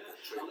 Young Verna.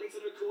 A length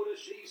and a quarter,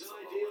 She's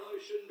Ideal,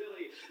 Ocean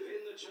Billy.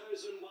 Then the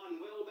chosen one,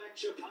 well back,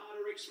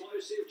 Chapada,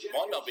 Explosive Jack.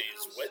 Might not be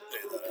as wet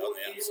there though on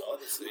the outside.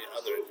 That's the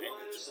other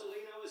advantage.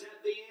 Salino is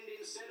at the end.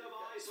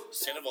 Incentivised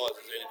is in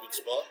a good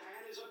spot.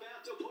 And is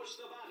about to push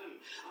the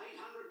button.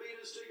 800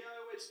 metres to go.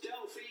 It's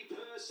Delphi,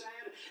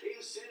 Persan,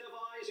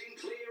 Incentivised in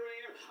clear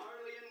air.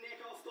 Only a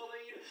neck off the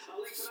lead. A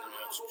length and a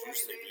half away.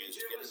 Then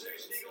Jewis, who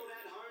sniggled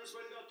at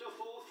Homesman, got to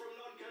fourth from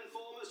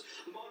Nonconformist.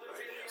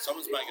 Montefilia.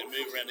 Someone's making a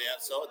move around the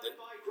outside there.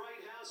 By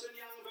Great House and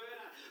Young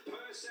Verna.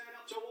 Persan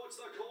up towards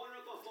the corner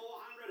of the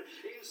 400.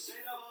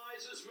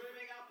 Incentivised is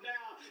moving up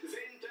now.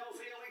 Then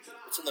Delphi, a length and a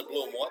half. It's in the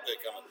blue and white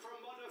there coming.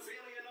 From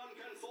Montefilia,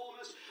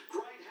 Nonconformist.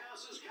 Great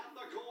House has cut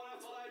the corner,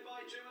 followed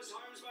by Jewis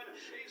Homesman.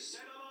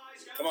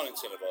 Incentivised. Come on,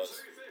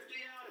 Incentivised.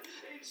 250 out.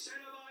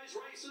 Incentivised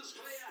races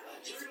clear.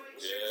 2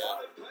 lengths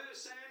Yeah. of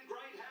Persan.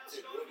 Great House,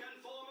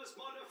 Nonconformist.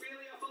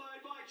 Montefilia,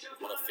 followed by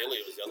Chapada.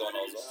 Montefilia was the other one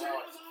I was on.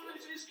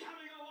 Incentivised is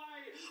coming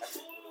away.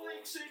 4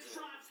 lengths in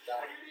front.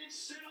 And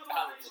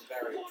Incentivised.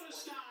 What a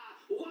star.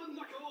 Won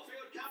the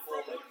Caulfield Cup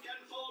from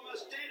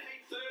Nonconformist. Dead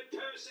heat third,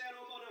 Persan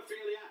or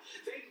Montefilia.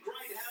 Then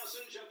Great House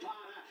and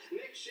Chapada.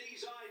 Next,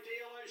 She's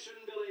Ideal,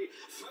 Ocean Billy.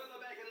 Further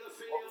back in the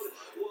field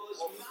was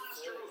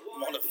Master of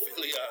Wine.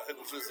 Montefilia,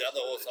 which was the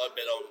other horse I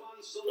bet on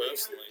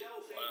personally.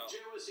 Wow.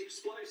 Jewis,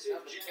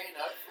 Explosive Jack,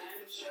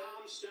 and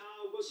Charm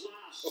Star was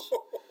last.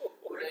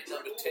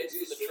 Number 10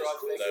 for the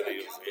trifecta.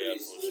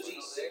 His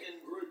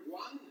 32nd Group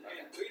 1,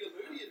 and Peter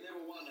Moody had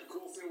never won a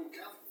Caulfield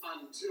Cup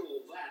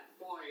until that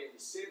by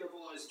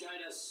Incentivised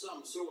gave us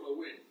some sort of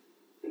win.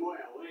 Well,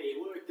 he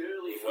worked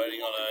early. We're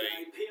waiting on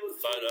a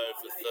photo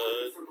for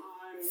third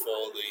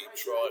for the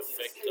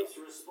trifecta.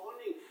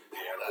 Yeah,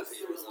 I don't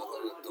think it was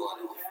another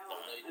done off.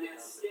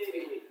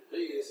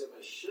 He is a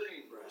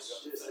machine,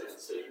 Brass. Just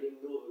outstanding.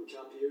 Northern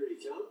Cup, here he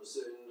comes,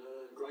 and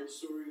great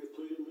story with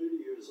Peter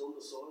Moody, who was on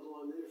the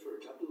sideline there for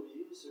a couple of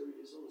years. There he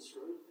is on the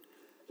screen.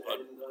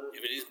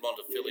 If it is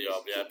Montefilia,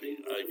 I'll be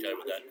okay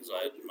with that because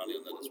I had money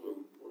on that as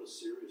well. What a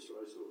serious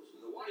racehorse.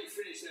 And the way he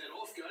finished that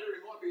off, Gator,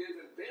 he might be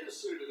even better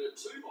suited at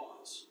 2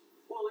 miles.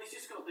 Well, he's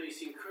just got these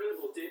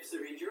incredible depths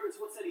of endurance.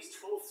 What's that, his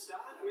 12th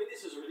start? I mean,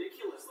 this is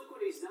ridiculous. Look what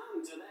he's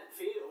done to that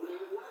field.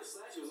 There was no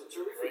slash. It was a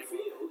terrific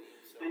field.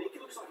 And he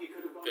looks like he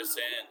could have gone...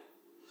 Persan.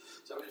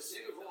 So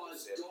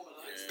Incentivised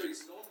dominates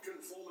these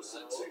non-conformists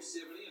at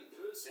 270 and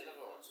Persan. I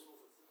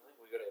think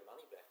we got our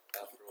money back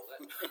after all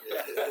that.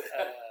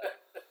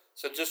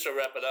 So just to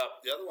wrap it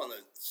up, the other one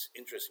that's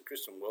interesting,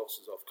 Kristen Wells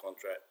is off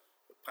contract,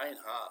 but Payne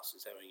Haas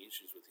is having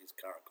issues with his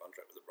current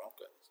contract with the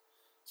Broncos.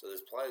 So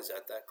there's players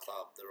at that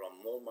club that are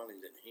on more money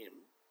than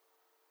him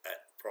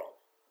at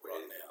prop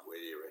right now. Where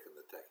do you reckon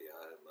the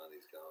Takeo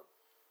money's going?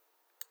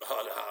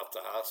 I'd half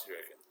to Haas, you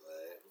reckon?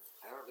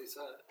 Apparently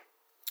so.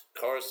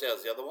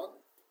 Coruscant's the other one,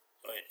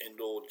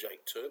 and/or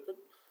Jake Turpin.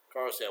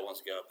 Coruscant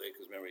wants to go up there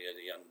because remember he had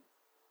a young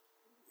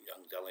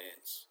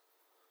Dalliance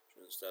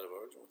from the state of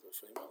origin with a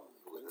female.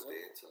 With the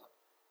dancer.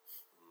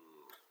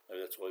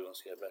 Maybe that's why he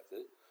wants to go back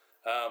there.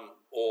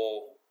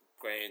 Or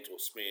Grant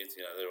or Smith,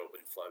 they're all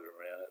been floated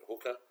around at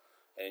hooker.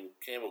 And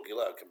Campbell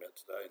Gillard came out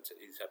today and said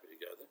he's happy to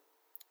go there.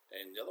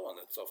 And the other one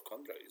that's off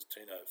contract is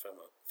Tino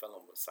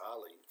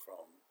Falamasali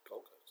from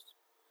Gold Coast.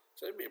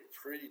 So it'd be a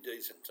pretty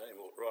decent team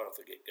right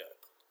off the get-go.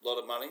 A lot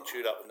of money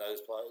chewed up in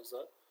those players,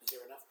 though. Is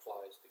there enough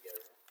players to go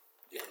around?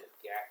 Yeah. The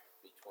gap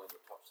between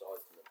the top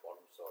sides and the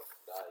bottom sides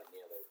today.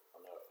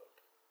 Now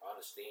I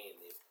understand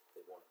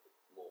they want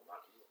more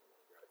money and they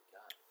want to grow the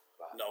game.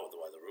 But not with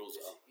the way the rules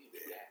there's are. a huge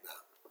gap.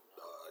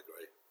 No, I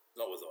agree.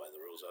 Not with the way the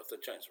rules are. If they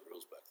change the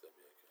rules back, that'd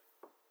be okay.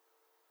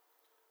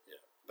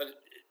 Yeah, but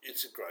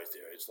it's a growth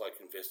area. It's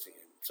like investing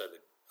in,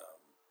 the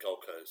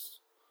Gold Coast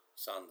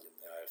Suns in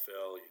the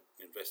AFL.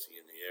 You're investing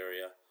in the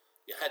area.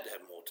 You had to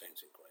have more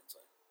teams in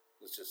Queensland.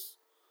 It's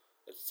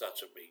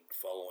such a big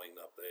following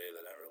up there.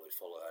 They don't really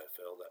follow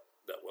AFL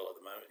that well at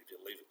the moment. If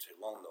you leave it too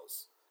long, they'll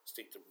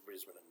stick to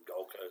Brisbane and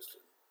Gold Coast.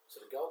 So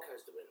the Gold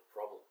Coast have been a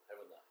problem,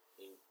 haven't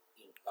they?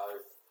 In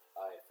both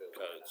AFL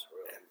Codes.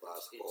 And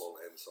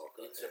basketball and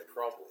soccer. It's a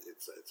problem.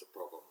 It's a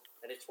problem.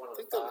 And it's one of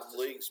I think the the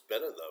fastest. league's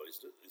better, though. It's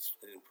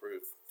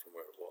improved from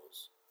where it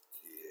was.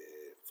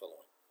 Yeah.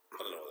 Following. I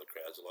don't know what the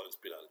crowds are like. It's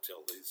a bit hard to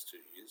tell these 2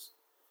 years.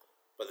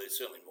 But they're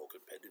certainly more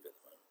competitive at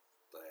the moment.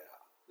 They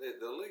are.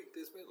 The league.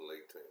 There's been a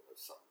league team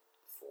of some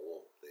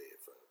form there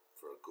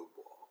for a good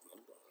while.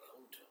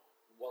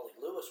 Wally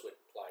Lewis went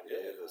and played.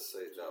 Yeah, the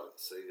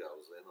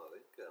Seagulls then, I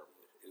think.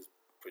 He's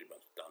pretty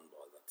much done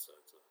by that, so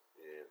it's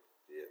the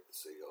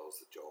Seagulls,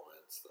 the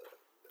Giants, the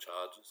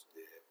Chargers.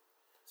 Yeah.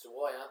 So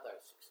why aren't they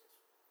successful?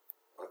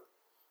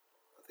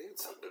 I think think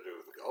it's something to do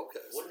with the Gold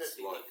Coast. Wouldn't it It's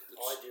be like the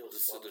ideal it's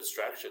the spot to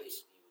distractions.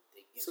 live, you would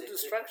think? It's the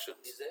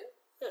distractions. Is there?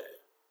 Yeah.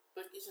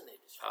 But isn't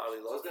there distractions? Party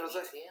I was going to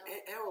say, Town?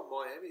 how are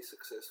Miami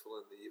successful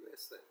in the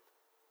US then?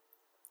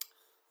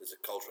 There's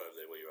a culture over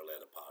there where you're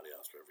allowed to party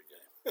after every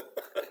game.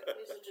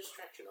 There's a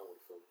distraction, I would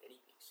have thought,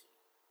 any big city.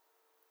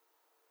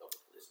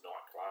 There's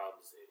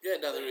nightclubs, there's Yeah,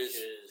 no, there is.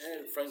 beaches,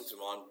 And there's- friends of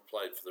mine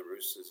played for the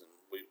Roosters, and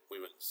we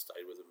went and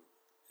stayed with them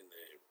in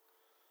their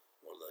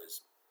one of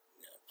those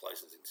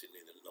places in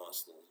Sydney, that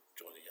nice little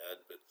joint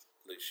yard, but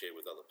they share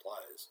with other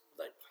players.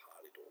 They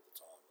partied all the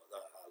time. Like,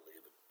 they hardly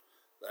ever.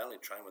 They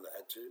only trained when they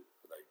had to,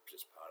 but they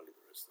just partied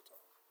the rest of the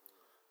time.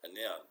 And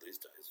now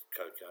these days,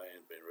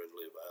 cocaine being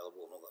readily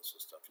available and all that sort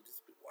of stuff, you're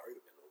just a bit worried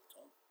about it all the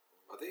time.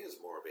 I think it's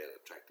more about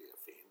attracting a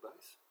fan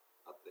base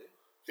up there.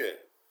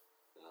 Yeah.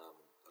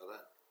 I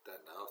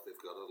don't know if they've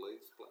got a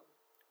Leeds club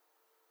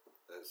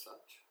as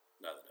such.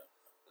 No, they don't.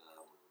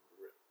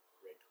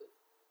 Redcliffe.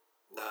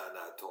 No,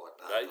 Gold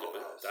They do.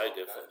 Coast. They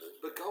definitely do.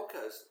 But Gold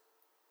Coast,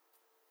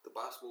 the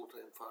basketball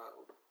team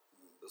failed.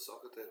 The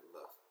soccer team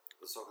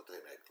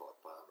had Clive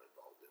Palmer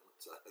involved in it.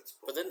 So it's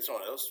But then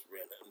someone else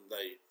ran it, and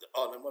they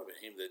might have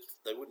been him. That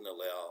they wouldn't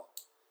allow.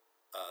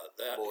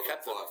 They more than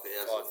capped it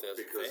 5,000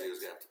 because fans. he was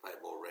going to have to pay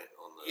more rent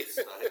on the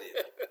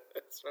stadium.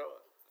 That's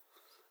right.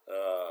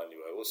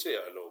 Anyway, we'll see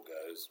how it all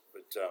goes.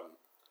 But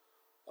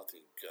I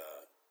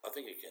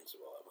think it can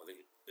survive. I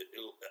think it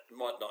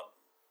might not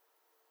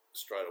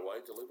straight away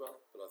deliver,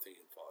 but I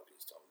think in 5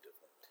 years' time,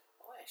 definitely.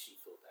 I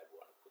actually thought they'd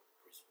want to put the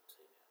Brisbane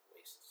team out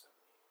west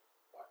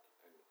somewhere,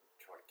 and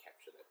try to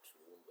capture that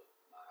Toowoomba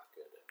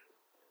market and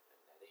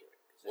that area.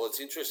 Well,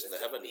 it's interesting. They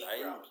haven't big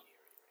named. growing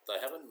area. They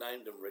haven't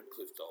named them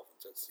Redcliffe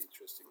Dolphins. That's the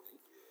interesting thing.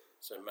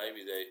 So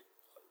maybe they.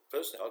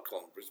 Personally, I'd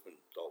call them Brisbane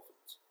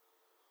Dolphins,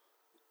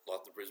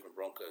 like the Brisbane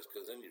Broncos,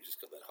 because then you've just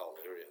got that whole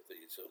area that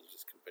you're sort of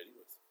just competing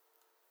with.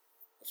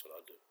 That's what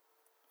I'd do.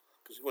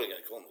 Because what are you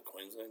going to call them, the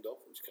Queensland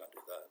Dolphins? You can't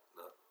do that.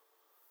 No.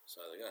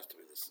 So they're going to have to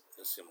be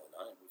a similar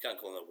name. You can't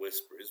call them the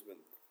West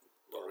Brisbane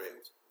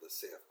Dolphins. The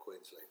South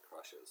Queensland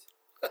Crushers.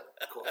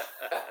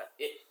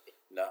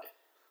 No.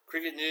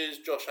 Cricket news,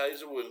 Josh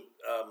Hazelwood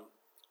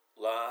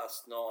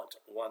last night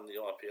won the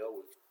IPL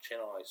with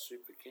Chennai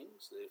Super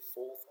Kings, their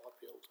 4th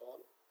IPL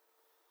title.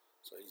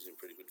 So he's in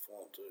pretty good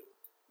form too.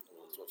 I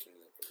was watching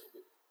that for a little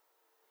bit.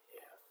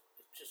 Yeah,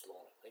 it's just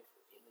line and length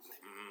with him, isn't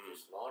it?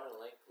 Just line and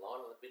length,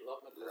 a bit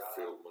like The McGrath.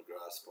 Phil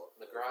McGrath spot.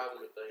 McGrath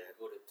would have been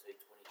good at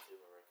T22,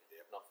 I reckon.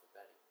 Yep. Not for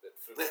batting, but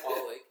for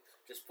bowling,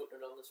 just putting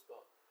it on the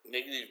spot.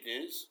 Negative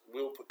news,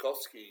 Will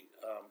Pekowski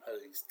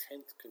had his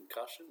 10th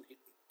concussion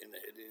hit in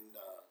the head in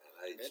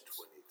At age Nets.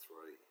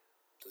 23.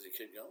 Does he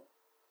keep going?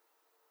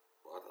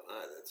 Well, I don't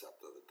know. That's up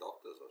to the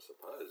doctors, I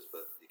suppose.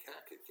 But you can't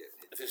keep getting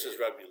hit. If this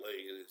is rugby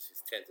league and it's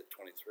his 10th at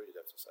 23, you'd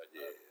have to say no.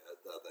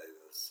 Yeah, are they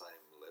the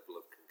same level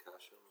of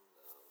concussion?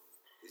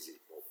 Is he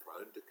more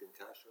prone to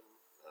concussion?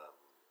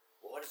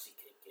 Why does he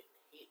keep getting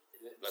hit?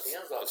 It That's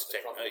sounds like it's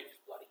the problem technique.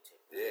 with bloody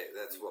technique. Yeah,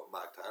 that's what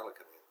Mark Taylor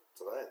came in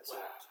today and said.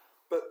 Wow.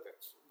 But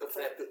That's- the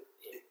fact that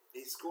yeah.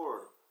 he's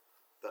scoring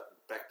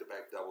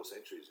back-to-back double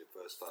centuries in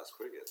first-class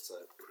cricket, so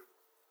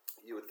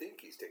you would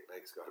think his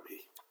technique's got to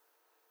be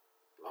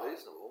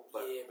reasonable.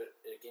 But Yeah, but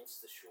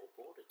against the short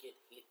ball, to get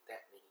hit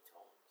that many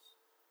times.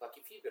 Like,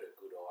 if you've got a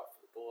good eye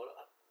for the ball,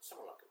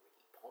 someone like a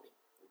Ricky Ponting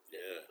would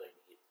never have been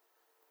hit,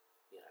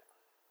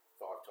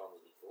 5 times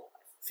in his life.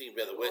 Think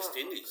about the West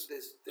Indies.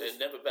 there's- They're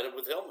never batted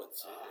with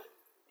helmets.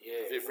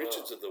 Yeah, Viv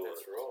Richards of the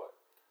That's world. right.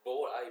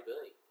 Ball AB.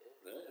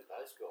 Yeah.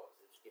 Those guys,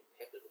 they're just getting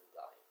peppered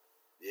all day.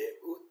 Yeah,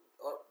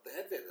 the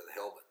advent of the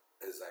helmet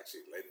has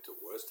actually led to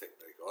worse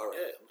technique, I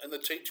reckon. Yeah, and the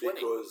T20.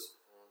 Because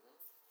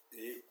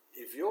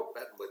if you're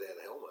batting without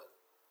a helmet,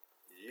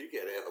 you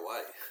get out of the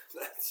way.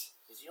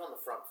 Is he on the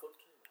front foot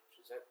too much?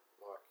 Is that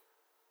like...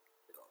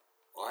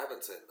 I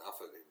haven't seen enough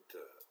of him to.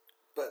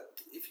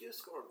 But if you're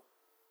scoring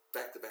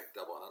back-to-back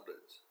double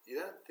hundreds, you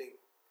don't think,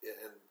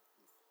 and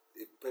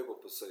if people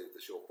perceive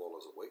the short ball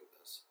as a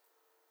weakness,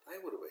 they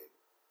would have been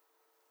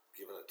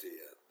giving it to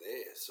you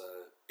there. So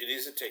It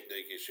is a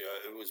technique issue.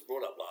 It was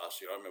brought up last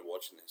year. I remember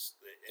watching this,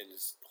 and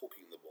it's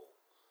hooking the ball.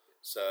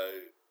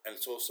 So, and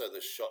it's also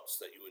the shots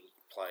that you would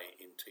play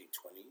in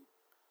T20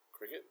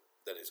 cricket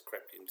that has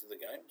crept into the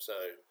game.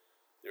 So,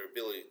 their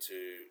ability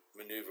to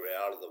manoeuvre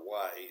out of the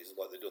way is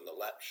like they're doing the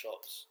lap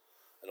shots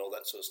and all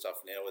that sort of stuff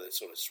now, where they're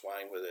sort of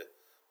swaying, where they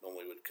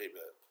normally would keep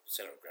a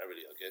centre of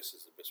gravity, I guess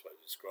is the best way to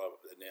describe it.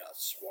 But they're now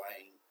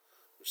swaying,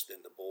 which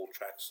then the ball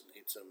tracks and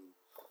hits them.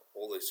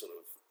 All these sort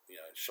of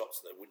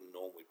shots they wouldn't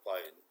normally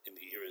play in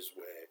the eras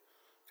where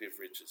Viv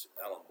Richards and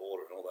Alan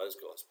Border and all those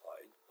guys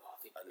played, I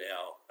think are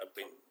now have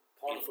been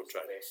Ponting's the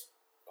infiltrated. best,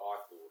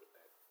 I thought,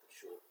 at the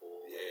short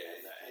ball Yeah,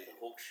 and the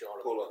hook shot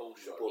and pull the on, pull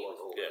shot. pull He on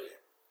was all.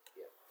 brilliant.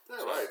 Yeah. Yeah.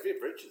 No way, Viv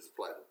Richards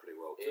played it pretty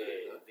well too.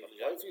 Yeah, no? Viv-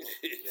 Both of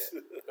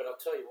you. But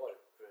I'll tell you what,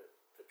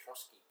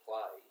 Petrosky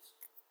plays.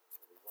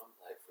 There's one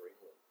player for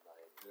England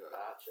named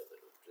Archer that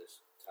will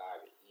just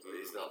target him.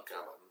 He's not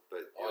coming,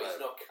 but He's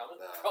not coming.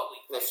 No. Probably.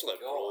 That's thank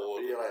like God.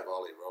 Broad. You'll have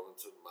Ollie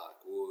Robinson, Mark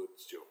Wood,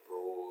 Stuart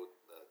Broad.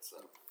 That's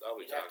they'll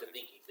be You'd have to targeted.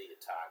 think he'd be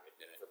the target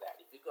Yeah. for that.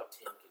 If you've got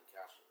 10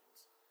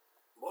 concussions,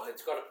 My,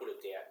 it's got to put a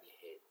doubt in your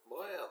head.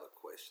 my other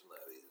question,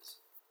 though, is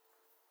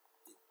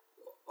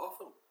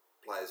often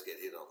players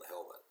get hit on the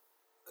helmet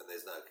and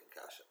there's no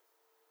concussion.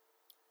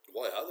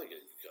 Why are they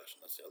getting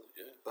concussion? That's the other,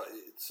 yeah. But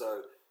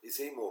so is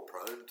he more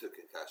prone to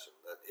concussion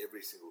that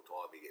every single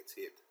time he gets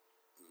hit,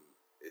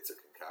 it's a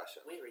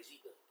concussion? Where is he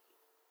being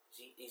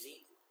hit? Is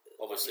he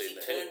Obviously is in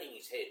he the head. turning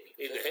his head? Because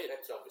In the head.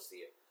 That's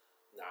obviously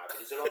no, but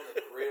is it on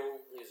the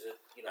grill? Is it,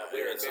 No,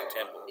 where it's the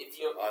temple. If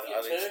you're I think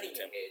it's the turning your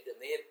temple. head, and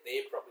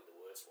they're probably the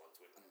worst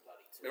ones when they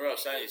bloody turn. Remember I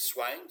was saying he's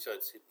swaying, so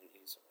it's hitting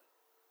here somewhere.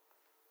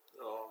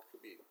 Oh, could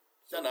be.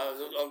 No,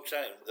 I'm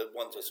saying the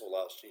ones I saw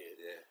last year,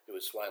 Yeah. it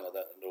was swaying like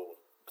that and all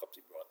copped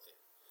him right there.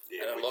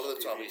 Yeah, And a lot of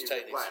the time he's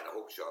taking playing a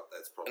hook shot.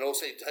 That's probably. And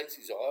also he takes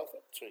his eye off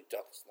it, so he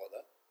ducks like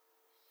that.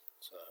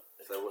 So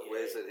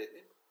Where's it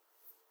hitting him?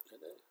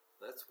 yeah.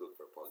 That's good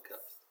for a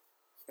podcast.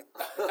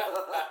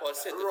 Well, I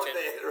said the Right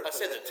temple. there. I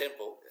said the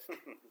temple.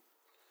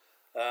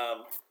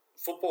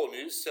 Football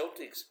news: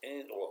 Celtics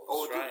and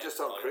Australian. Just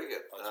on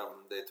cricket,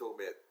 sorry. they're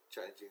talking about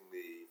changing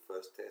the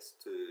first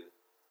test to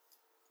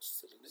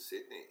Sydney.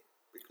 Sydney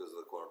because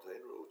of the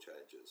quarantine rule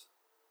changes.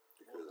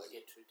 Well, Because they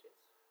get 2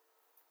 tests.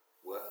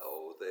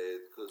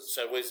 because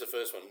So where's the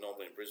first one?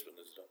 Normally in Brisbane,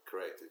 isn't it?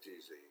 correct, it's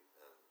usually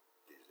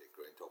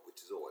Green Top,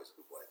 which is always a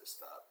good way to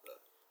start. But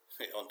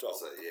On top.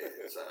 so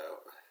it's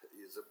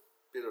a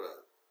bit of a.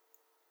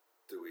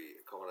 Do we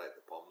accommodate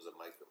the Poms and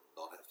make them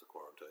not have to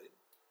quarantine,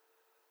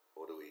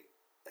 or do we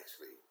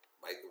actually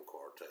make them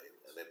quarantine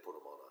and then put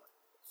them on a?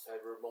 So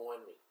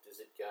remind me, does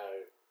it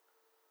go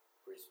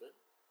Brisbane,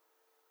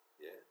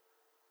 Yeah.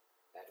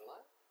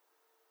 Adelaide,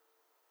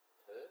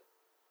 Perth,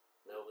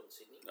 Melbourne,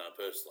 Sydney? No,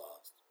 Perth's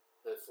last.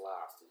 Perth's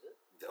last, is it?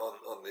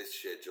 On this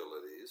schedule,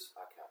 it is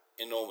Okay.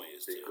 It normally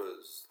is too.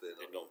 because they're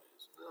It not. normally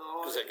is.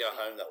 No, Because they go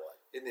home that way.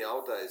 in the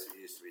old days, it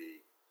used to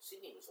be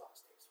Sydney was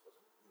last test,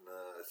 wasn't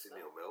it?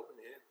 Sydney or Melbourne.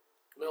 Yeah.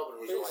 Melbourne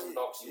was Yeah, like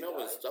Boxing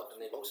Melbourne's Day, Boxing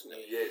and then it was Day.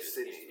 New Yeah, Year's.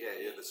 Sydney.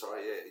 Yeah.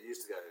 Sorry. Yeah, it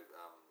used to go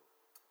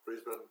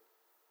Brisbane,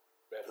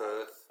 Adelaide.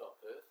 Perth. Not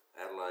Perth.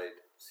 Adelaide,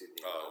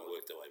 Sydney. Oh, Melbourne.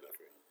 work their way back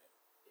around.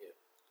 Yeah.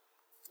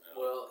 Yeah.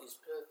 Well, is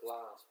Perth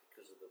last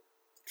because of the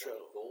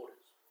Travel.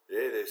 borders?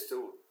 Yeah, they're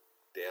still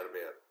doubt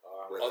about.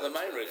 whether The that's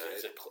main gonna reason go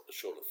is ahead. a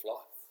shorter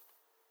flight.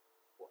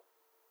 What?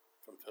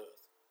 From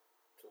Perth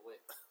To where?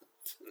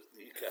 to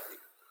the UK.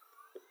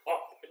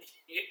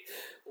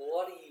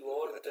 What are you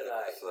on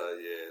today? So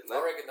yeah, I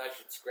reckon they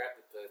should scrap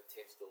the Perth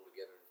test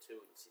altogether and 2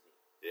 in Sydney.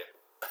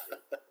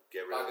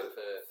 get rid Bugger of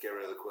Perth.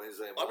 the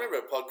Queensland. I one.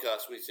 remember a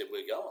podcast we said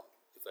we're going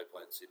if they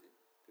play in Sydney.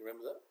 Do you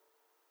remember that?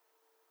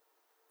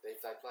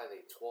 If they play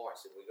there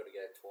twice, and we've got to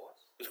go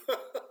twice.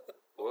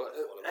 Well, What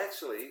about-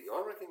 actually, I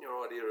reckon your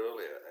idea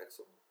earlier,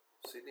 Axel.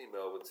 Sydney,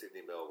 Melbourne.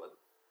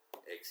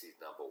 X is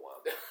number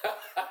one.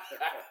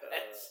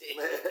 That's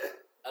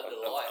it. Under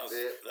lights.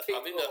 Yeah.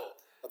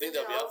 I think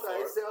they'll be up for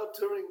it. The old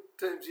touring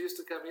teams used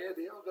to come out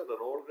here. I've got an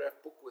autograph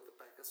book with the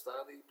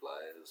Pakistani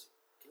players.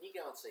 Can you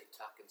go and see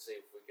Tuck and see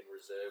if we can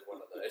reserve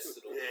one of those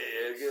little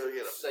Yeah,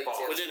 get a seats box.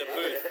 We need a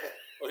booth.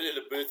 We need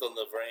a booth on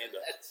the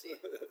veranda That's it.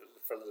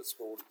 in front of the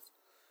Sporties.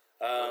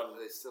 Are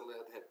they still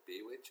allowed to have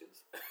beer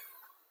wenches?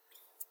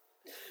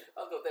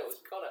 I thought that was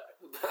Connor.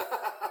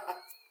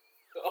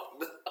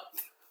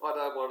 I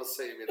don't want to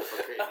see him in a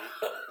bikini.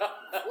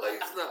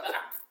 Please no.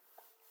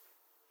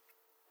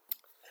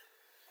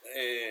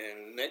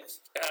 And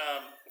next,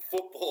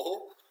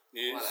 football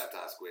news. I'll have to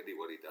ask Wendy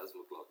what he does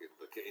look like in a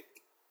bikini.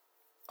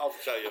 I'll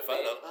show you a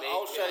photo. Man,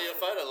 I'll show you a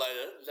photo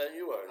later. Don't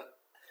you worry.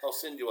 I'll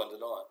send you one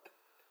tonight.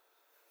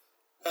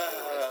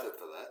 Arrested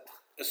for that.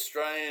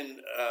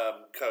 Australian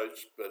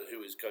coach, but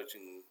who is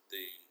coaching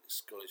the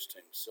Scottish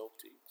team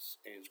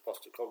Celtics, Ange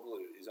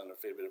Postecoglou, is under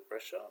a fair bit of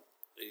pressure.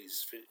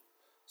 He's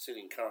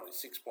sitting currently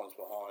 6 points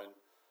behind,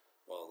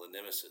 while the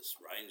nemesis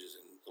Rangers,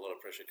 and a lot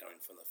of pressure coming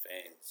from the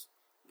fans.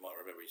 You might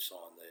remember he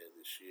signed there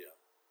this year.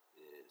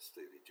 Yeah,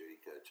 Stevie G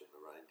coaching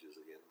the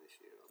Rangers again this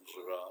year. I thought.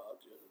 Gerard,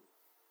 yeah.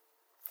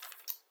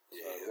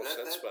 Yeah, So what's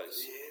that space?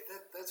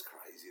 Yeah, that's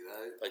crazy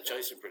though. They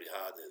chase him pretty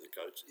hard there, the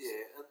coaches.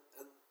 Yeah,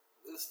 and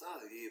at the start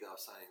of the year they were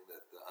saying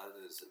that the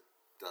owners had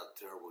done a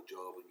terrible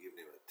job and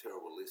given him a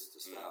terrible list to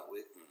start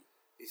with.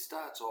 He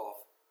starts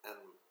off and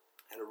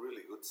had a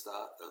really good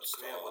start. The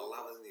crowd were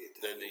loving the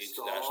Then attacking the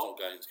style. international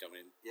games come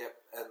in. Yep,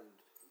 and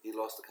he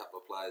lost a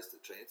couple of players to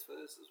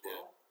transfers as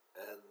well.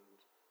 And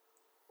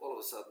all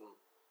of a sudden,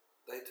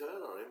 they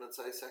turn on him and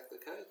say, sack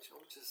the coach.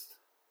 I'm just...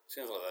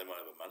 Sounds like they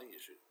might have a money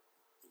issue.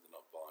 They're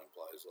not buying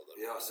players like that.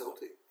 Yeah,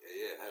 Celtic.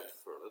 Yeah, have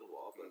for a little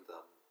while, but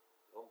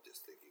I'm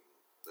just thinking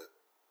that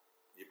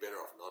you're better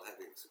off not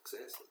having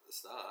success at the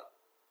start.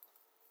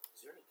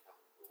 Is there any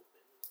current board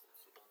members that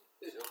sit on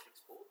the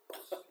Celtics board?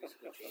 There's a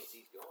good chance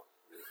he's gone.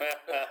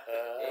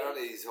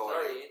 Apparently he's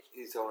Sorry,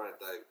 hiring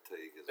David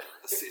Teague as an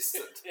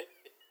assistant.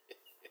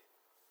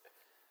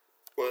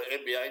 Well,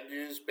 NBA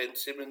news, Ben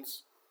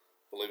Simmons,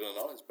 believe it or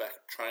not, is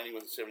back training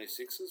with the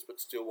 76ers, but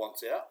still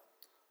wants out.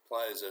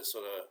 Players are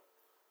sort of,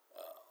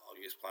 I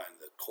guess, playing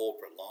the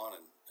corporate line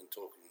and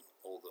talking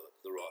all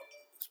the right,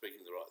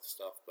 speaking the right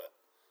stuff, but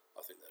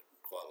I think they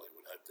quietly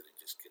would hope that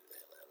he'd just get the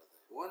hell out of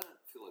there. Why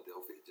don't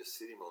Philadelphia just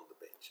sit him on the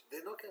bench?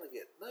 They're not going to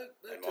get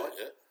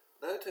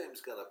no team's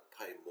going to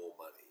pay more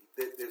money.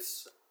 They've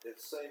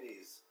seen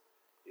his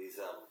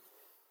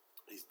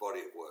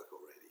body of work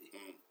already.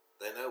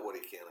 They know what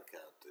he can and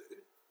can't do.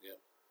 Yeah.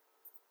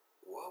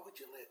 Why would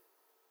you let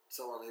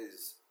someone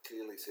who's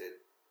clearly said,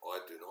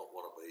 I do not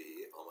want to be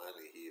here, I'm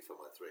only here for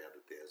my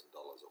 $300,000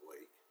 a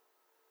week,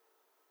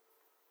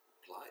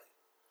 play?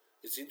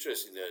 It's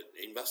interesting that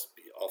he must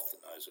be off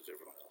the nose of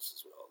everyone else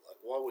as well.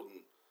 Like, why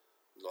wouldn't,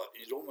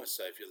 you'd almost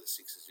say if you're the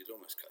Sixers, you'd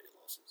almost cut your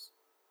losses.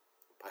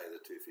 Pay the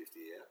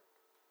 $250 out?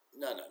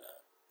 No.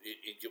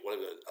 You get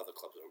whatever other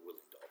clubs are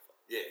willing to offer.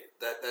 Yeah,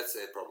 that's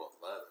their problem at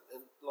the moment.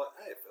 And like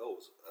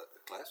AFL's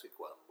a classic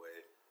one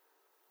where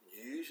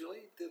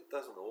usually it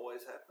doesn't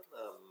always happen.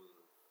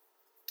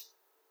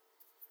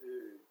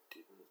 Who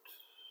didn't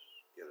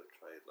get a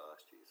trade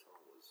last year?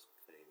 Someone was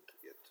keen to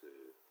get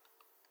to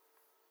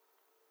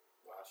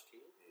last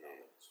year.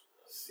 Yeah.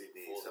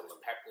 Sydney.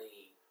 Someone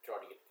Papley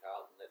tried to get to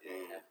Carlton. That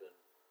didn't happen.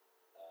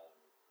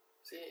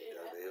 Sydney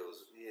over there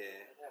was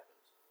It happens.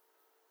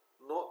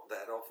 Not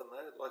that often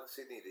though. Like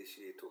Sydney this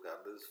year took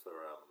unders for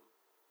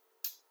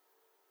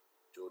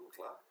Jordan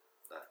Clark.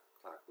 No,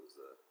 Clark was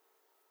the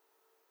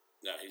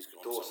No, he's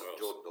gone Dawson. somewhere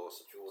else. Jordan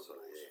Dawson.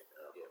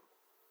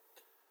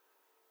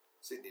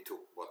 Sydney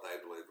took what they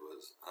believed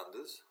was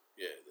unders.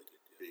 Yeah, they did.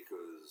 Yeah.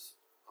 Because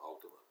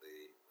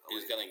ultimately He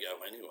was going to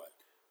go anyway.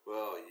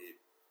 Well,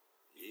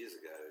 years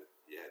ago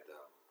you had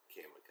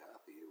Cam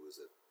McCarthy, who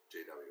was at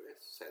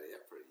GWS, sat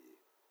out for a year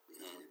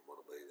because he didn't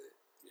want to be there.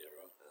 Yeah,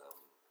 right.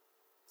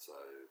 So,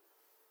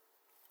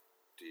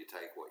 do you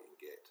take what you can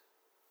get?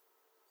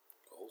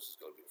 The horse has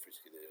got a bit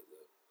frisky there at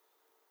the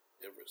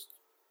Everest.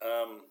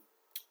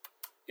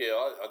 Yeah,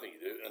 I think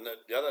you do. And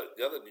the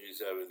other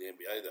news over the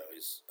NBA though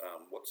is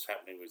what's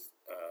happening with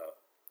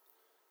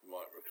you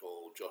might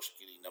recall Josh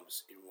Giddey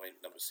went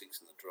number 6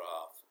 in the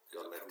draft.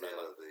 Got left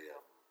out of the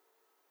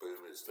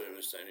Boomers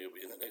team. He'll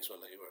be in the next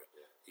one anyway.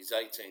 Yeah. He's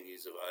 18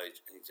 years of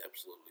age and he's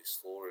absolutely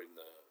slaughtering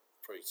the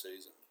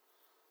pre-season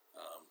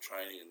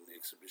training and the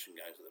exhibition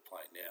games that they're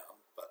playing now.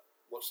 But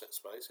watch that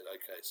space at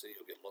OKC.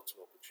 He'll get lots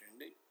of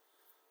opportunity,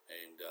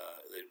 and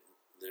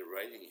they're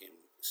rating him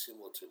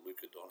similar to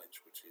Luka Doncic,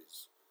 which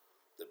is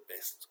the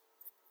best.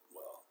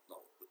 Well,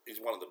 no,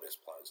 he's one of the best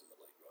players in the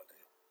league right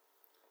now.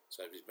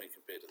 So if he's been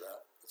compared to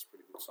that, that's a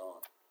pretty good sign.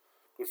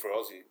 Good for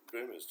Aussie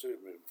Boomers too,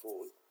 moving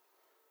forward.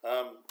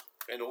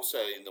 And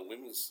also in the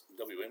women's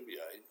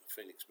WNBA,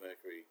 Phoenix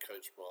Mercury,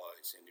 coached by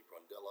Sandy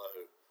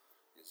Brondello,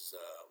 is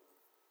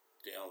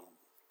down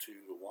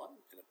 2-1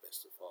 in a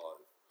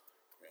best-of-5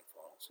 grand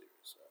final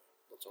series. So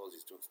lots of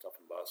Aussies doing stuff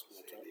in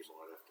basketball Sandy teams.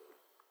 might have to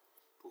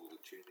pull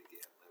the tunic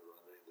out and run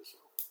around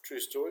herself.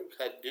 True story.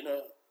 Had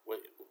dinner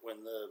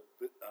when the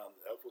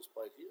Alphas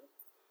played here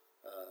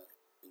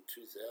in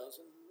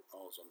 2000.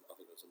 I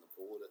think I was on the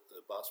board at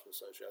the Basketball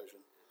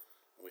Association,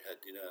 and we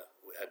had dinner.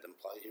 We had them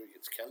play here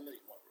against Canada.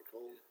 You might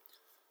recall. Yeah.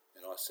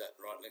 And I sat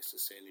right next to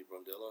Sandy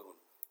Brondello and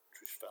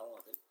Trish Fallon.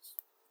 I think it's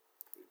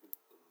pretty good.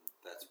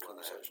 That's why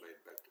they haven't been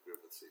back to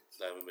Griffith since.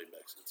 They haven't been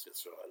back since.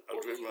 That's right.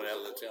 I've driven them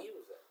out of the town. What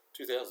year was that?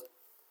 2000.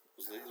 It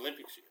was the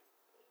Olympics year.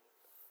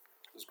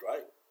 It was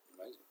great.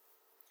 Amazing.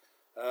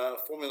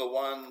 Formula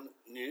One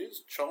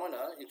news.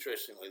 China,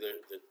 interestingly,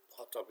 the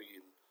hot topic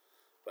in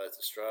both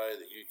Australia,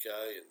 the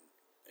UK,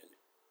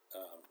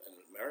 and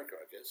America,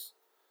 I guess.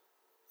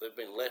 They've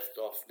been left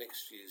off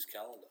next year's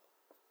calendar.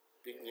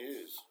 Big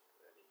news.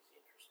 That is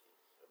interesting.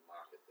 A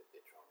market that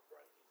they're trying to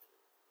break into.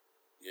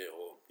 Yeah,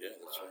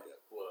 that's right.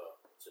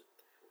 Well, it's a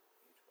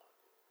huge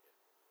market. Yeah.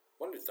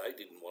 Wonder if they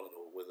didn't want it,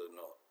 or whether or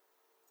not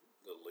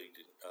the league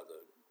didn't.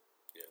 The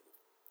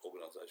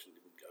organisation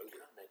didn't go I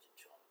there. can't imagine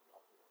China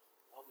not wanting it.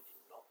 Why would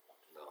you not want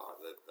it? No,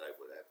 they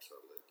would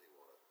absolutely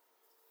want it.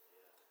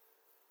 Yeah.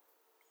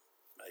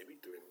 Maybe.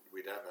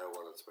 We don't know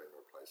what it's been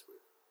replaced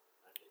with.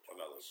 Maybe they're trying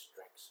to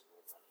extract some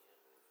more money out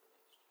of it for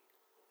next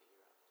year or the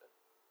year after.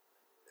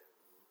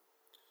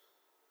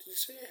 Did you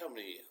see how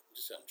many?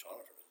 Just out in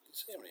China for a minute. Did you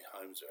see how many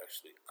homes are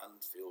actually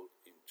unfilled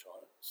in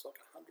China? It's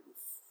like 100.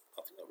 I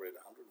think I read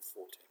 114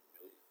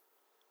 million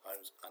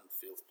homes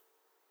unfilled.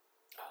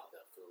 Oh,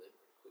 they'll fill in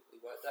pretty quickly,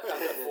 won't they?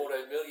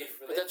 14 million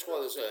for But that's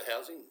why there's a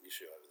housing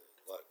issue over there.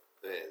 Like,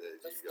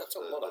 that's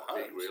a lot of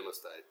big homes. real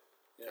estate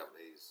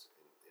companies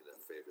in a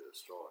fair bit of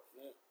strife.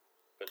 Yeah.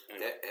 But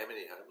anyway. How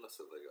many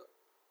homeless have they got?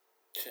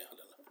 Yeah, I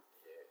don't know.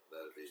 Yeah.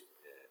 That'd be,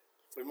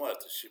 We might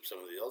have to ship some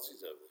of the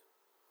Aussies over there.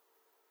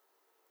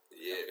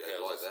 Yeah,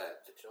 they'd like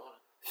that. To China.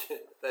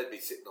 They'd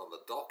be sitting on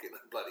the dock in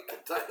a bloody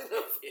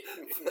container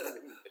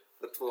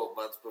for 12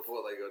 months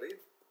before they got in.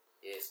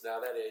 Yes,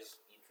 no, that is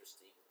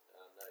interesting.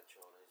 No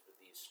Chinese, but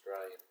the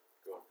Australian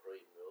Grand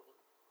Prix in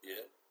Melbourne.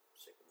 Yeah.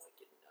 Second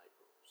weekend in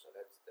April. So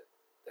that's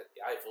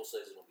the AFL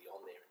season will be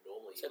on there, and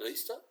normally is that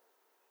Easter?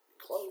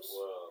 Close.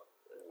 Well,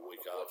 the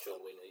week I'm not after. sure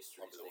when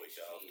Easter is the next week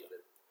year,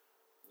 but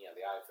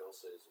the AFL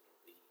season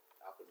will be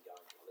up and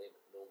going by then.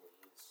 It normally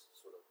is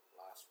sort of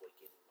last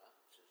weekend in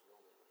March is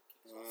normally when it kicks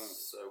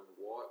So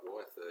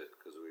why third?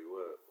 Because we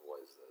were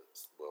always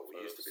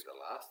we used to be the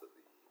last of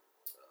the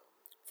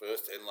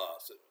first and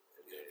last at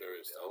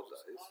various the old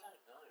times. days. I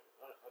don't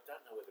know. I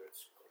don't know whether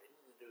it's got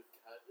anything to do with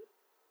COVID.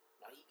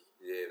 Maybe.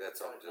 Yeah,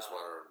 that's. I'm just know.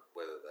 wondering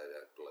whether they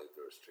don't believe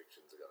the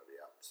restrictions are going to be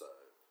up. So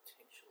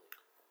Potentially.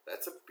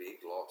 that's a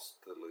big loss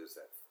to lose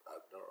that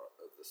opener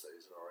of the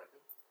season. I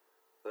reckon.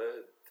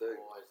 Third.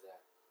 Why is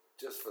that?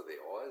 Just for the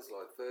eyes,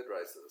 like third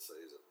race of the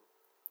season.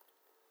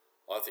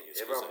 I think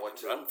it's Everyone because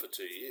watches they've run for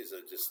 2 years.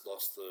 They just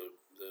lost the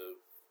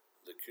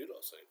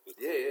kudos.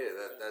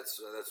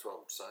 That's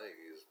what I'm saying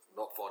is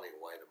not finding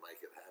a way to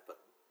make it happen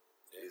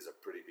is a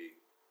pretty big.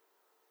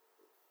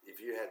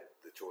 If you had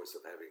the choice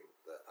of having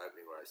the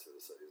opening race of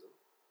the season,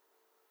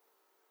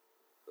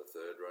 the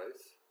third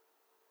race,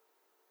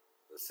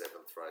 the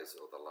seventh race,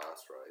 or the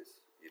last race,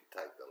 you'd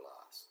take the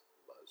last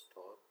most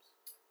times.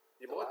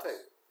 You might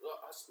take.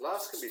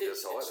 Last can be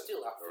decided. It's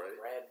still up for already.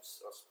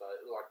 grabs, I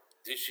suppose. Like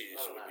This year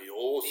I don't would know. be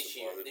awesome. This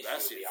year Like, would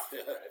massive. be up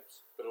for grabs,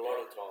 but a lot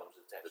of times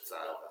it's actually It's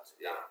over. not. It's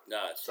Yeah. done. No,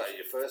 it's So just-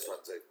 your first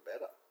one's even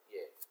better.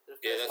 Yeah. The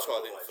Yeah, first that's one why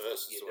I think always- the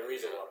first is Yeah, the there way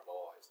is a to go. lot of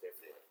eyes,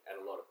 definitely, and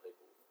a lot of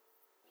people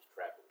just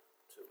travel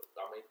to it.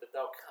 I mean, but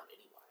they'll come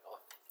anyway. I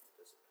think.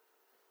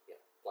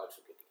 Blokes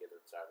will get together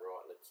and say,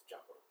 right, let's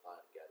jump on a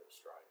plane and go to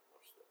Australia and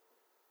watch the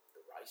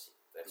racing.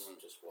 That's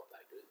just what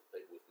they do.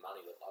 People with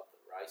money that love the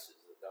races,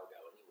 that they'll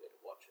go anywhere to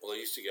watch it. Well, they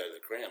used to go to the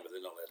Crown, but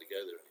they're not allowed to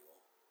go there anymore.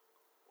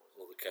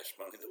 All the cash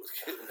money that was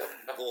getting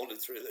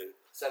laundered through there.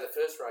 So the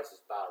first race is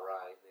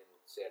Bahrain, then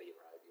Saudi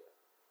Arabia.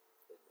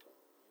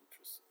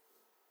 Interesting.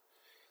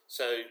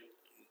 So,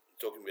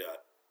 talking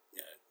about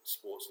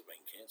sports that have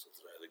been cancelled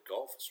today, the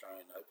Golf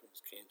Australian Open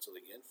is cancelled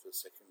again for the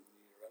second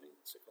year running,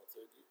 second or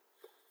third year.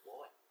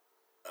 Why?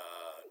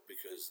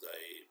 Because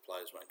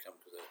players won't come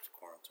because they have to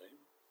quarantine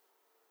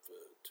for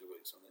 2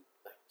 weeks on them.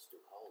 They can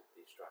still hold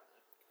the Australian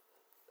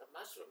Open.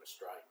 Most of them are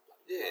Australian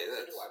bloody Yeah, players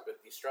that's- anyway, but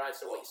the Australians,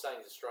 so what you're saying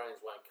is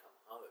Australians won't come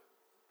home.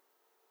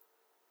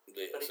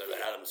 Yeah, But so if the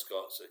you- Adam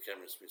Scotts, the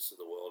Cameron Smiths of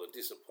the world are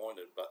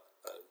disappointed, but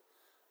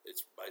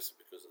it's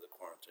basically because of the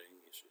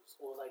quarantine issues.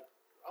 Well,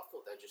 I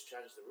thought they just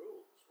changed the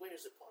rules. Where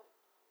is it played?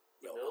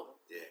 In Melbourne. Melbourne?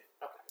 Yeah.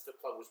 Okay, if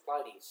it was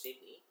played in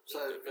Sydney,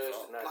 So the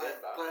 1st of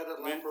November, play it at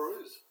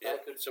Lambaroos. Yeah.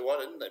 They could- So why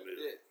didn't they move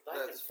Yeah. it? they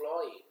can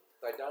fly in.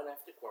 They don't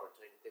have to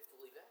quarantine if they're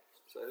fully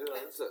vaxxed. So who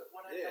owns it?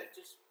 Why don't Yeah. they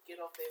just get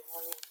off their high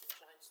horse and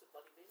change the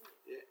bloody venue?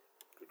 Yeah.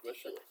 Good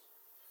question.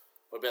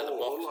 Ridiculous. What about the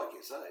Or box? like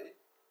you say,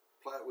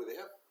 play it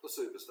without the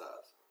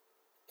superstars.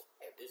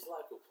 Yeah, there's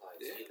local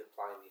players Yeah. here that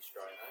play in the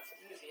Australian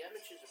Open. Use the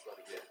amateurs are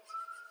bloody good.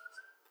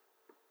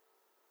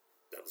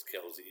 That was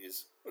Kel's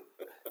ears.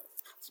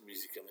 Some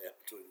music coming out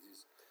between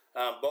his ears.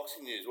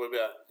 Boxing news. What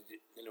about,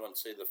 anyone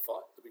see the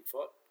fight, the big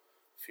fight?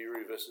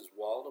 Fury versus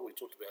Wilder. We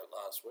talked about it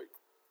last week.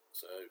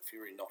 So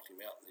Fury knocked him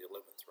out in the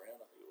 11th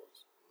round, I think it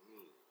was.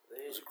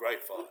 It was a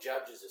great The fight.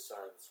 judges are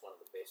saying it's one of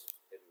the best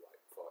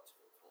heavyweight fights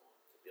of all time.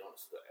 To be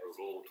honest, Of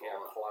all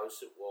how time. close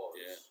it was.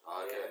 Yeah.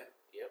 Okay.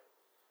 Yep.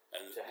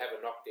 And To have a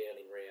knockdown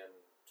in round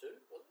 2,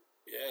 was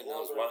it? yeah, and there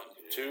was Wilder-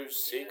 one, 2,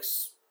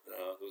 6.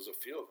 There was a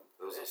few of them.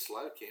 There was a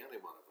slow count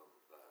in one of them,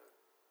 though.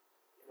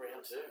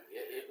 Round 2.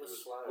 Yeah, it was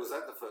slow. Was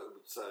that the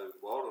first? So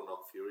Wilder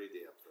knocked Fury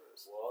down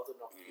first. Wilder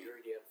knocked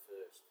Fury down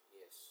first,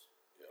 yes.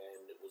 Yep.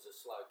 And it was a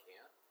slow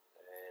count,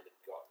 and it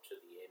got to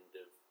the end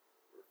of,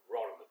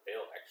 right on the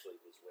bell actually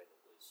was when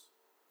it was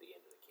the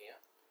end of the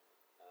count.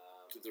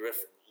 Did the ref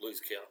lose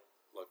count?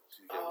 Like, did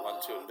you go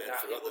 1, 2, and then no,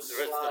 forgot it was the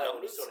rest slow, of the and he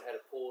numbers? sort of had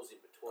a pause in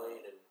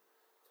between and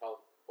told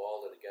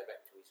Wilder to go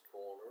back to his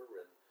corner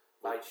and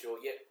made sure,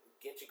 get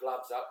your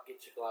gloves up,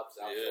 get your gloves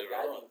up. Yeah, so gave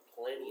right. him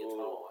plenty of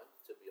Ooh. time,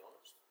 to be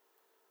honest.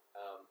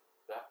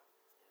 But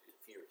to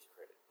Fury's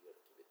credit, you got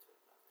to give it to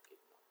him after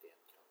getting knocked down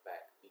and come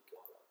back. Big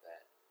guy like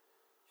that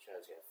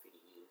shows how fit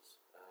he is.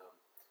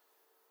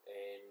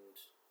 And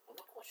I'm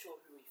not quite sure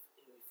who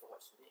he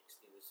fights next.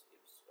 He was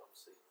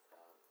obviously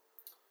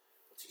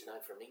what's his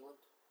name from England?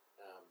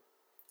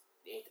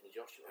 Anthony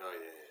Joshua. Oh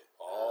yeah.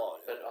 Oh,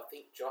 yeah. But I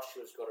think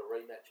Joshua's got a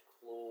rematch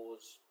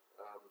clause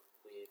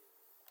with.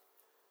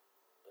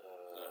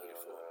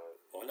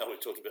 I know we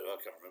talked about it, I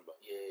can't remember.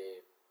 Yeah.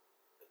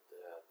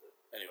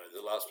 Anyway,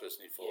 the last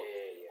person he fought.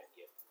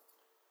 Yeah.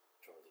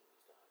 Trying to think of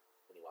his name.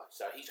 Anyway,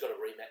 so he's got a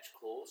rematch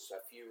clause. So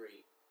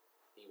Fury,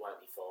 he won't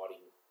be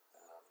fighting.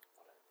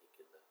 I don't think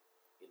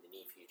in the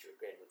near future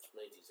again, which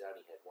means he's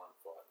only had one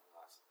fight in the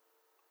last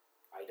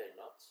 18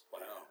 months, Wow.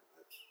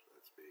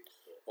 That's big.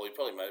 Well, he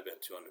probably made about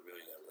 200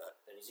 million out of that.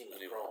 and he's in his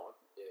Anyway. prime.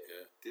 Yeah.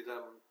 Yeah. Did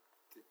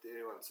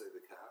anyone see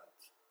the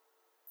cards?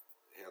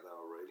 How they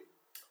were reading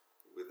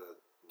with a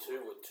Two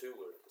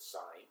were the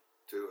same.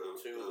 two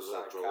Two were was the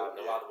a same draw. card.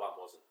 The Yeah. other one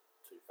wasn't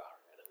too far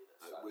out either.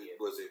 So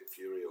Was it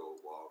Fury or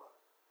Wilder?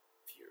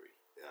 Fury.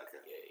 Yeah.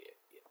 Okay.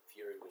 Yeah.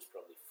 Fury was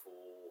probably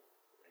 4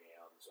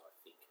 rounds, I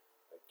think.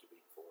 They'd given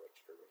him 4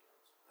 extra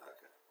rounds.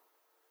 Okay.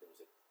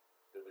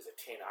 There was a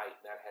 10-8,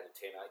 and that had a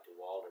 10-8 to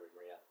Wilder in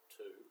round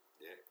 2.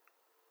 Yeah.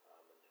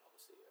 And then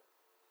obviously,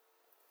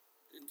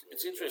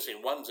 It's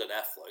interesting. One's an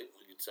athlete.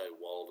 You'd say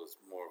Wilder's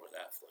more of an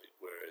athlete,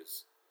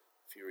 whereas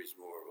Fury's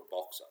more of a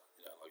boxer.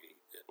 Like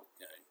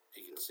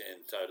he can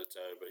stand toe to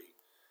toe, but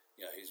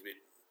he's a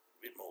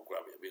bit more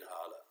grubby, a bit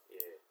harder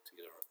to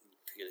get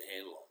a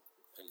handle on.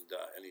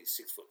 And he's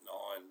 6'9",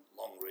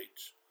 long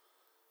reach,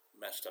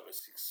 matched up a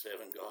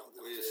 6'7" guy.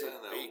 Well, you're saying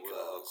that I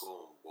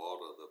call him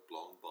Wilder the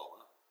blonde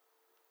bomber.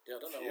 Yeah,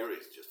 I don't know.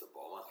 Fury's just a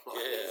bomber.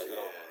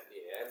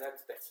 And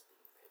that's the thing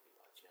with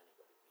heavyweights. You only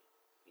got to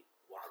hit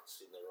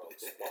once in the wrong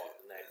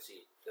spot, and that's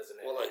it.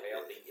 Doesn't matter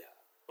how big you are.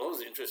 What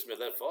was interesting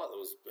about that fight? There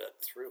was about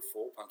 3 or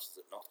 4 punches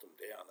that knocked them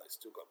down. They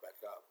still got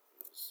back up.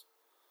 It's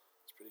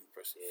a pretty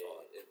impressive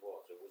fight. It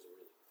was. It was a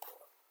really good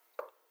fight.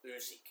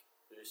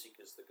 Usyk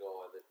is the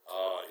guy that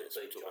we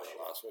beat talked about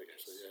Joshua last week,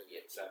 actually.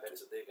 Yeah. So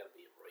they're going to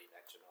be a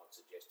rematch, and I'd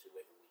suggest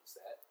whoever wins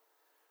that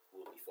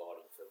will be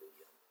fighting for the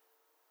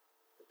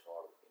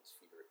title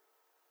against Fury.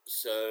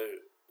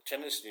 So,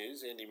 tennis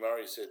news. Andy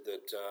Murray said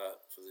that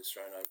for the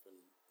Australian Open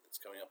that's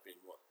coming up in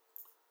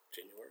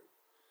January,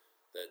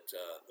 that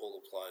all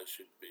the players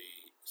should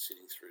be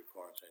sitting through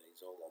quarantine.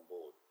 He's all on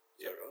board.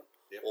 Is that right?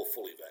 Yep. Or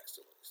fully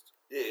vaxxed at least.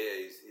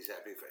 Yeah, he's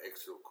happy for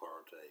extra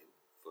quarantine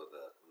for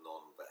the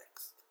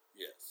non-vaxxed.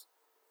 Yes.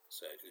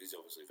 So he's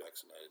obviously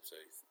vaccinated,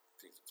 so he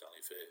thinks it's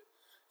only fair.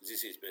 Is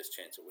this his best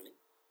chance of winning?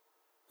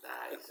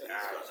 Nah,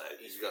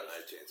 he's got no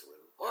chance of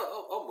winning.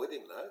 I'm with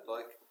him though.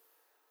 Like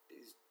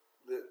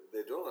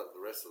they're doing it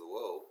the rest of the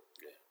world.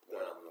 Yeah.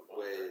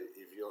 Where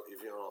if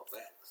you're not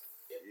vaxxed,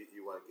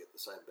 you won't get the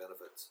same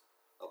benefits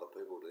other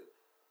people do.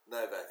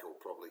 Novak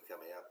will probably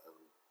come out and.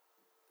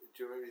 Do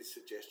you remember his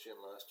suggestion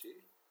last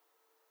year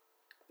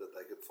that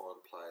they could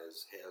find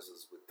players'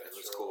 houses with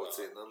tennis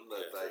courts in them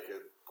that they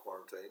could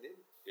quarantine in?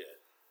 Yeah.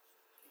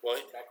 Well,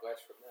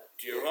 backlash from that.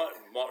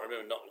 Might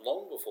remember not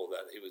long before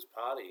that he was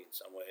partying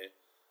somewhere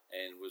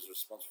and was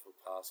responsible for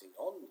passing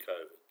on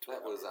COVID.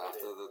 That was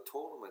after the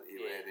tournament he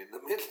ran in the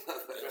middle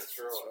of it. That's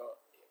right.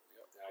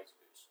 Yeah. No, he's a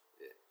goose.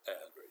 Yeah,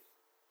 I agree.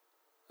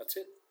 That's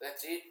it.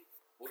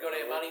 We got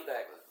our money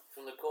back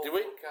from the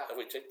Caulfield Cup. Have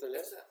we checked that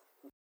out?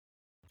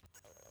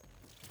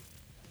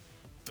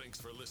 Thanks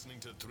for listening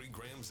to 3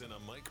 Grams and a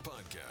Mic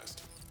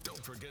podcast.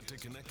 Don't forget to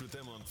connect with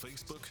them on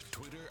Facebook,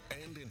 Twitter,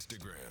 and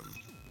Instagram.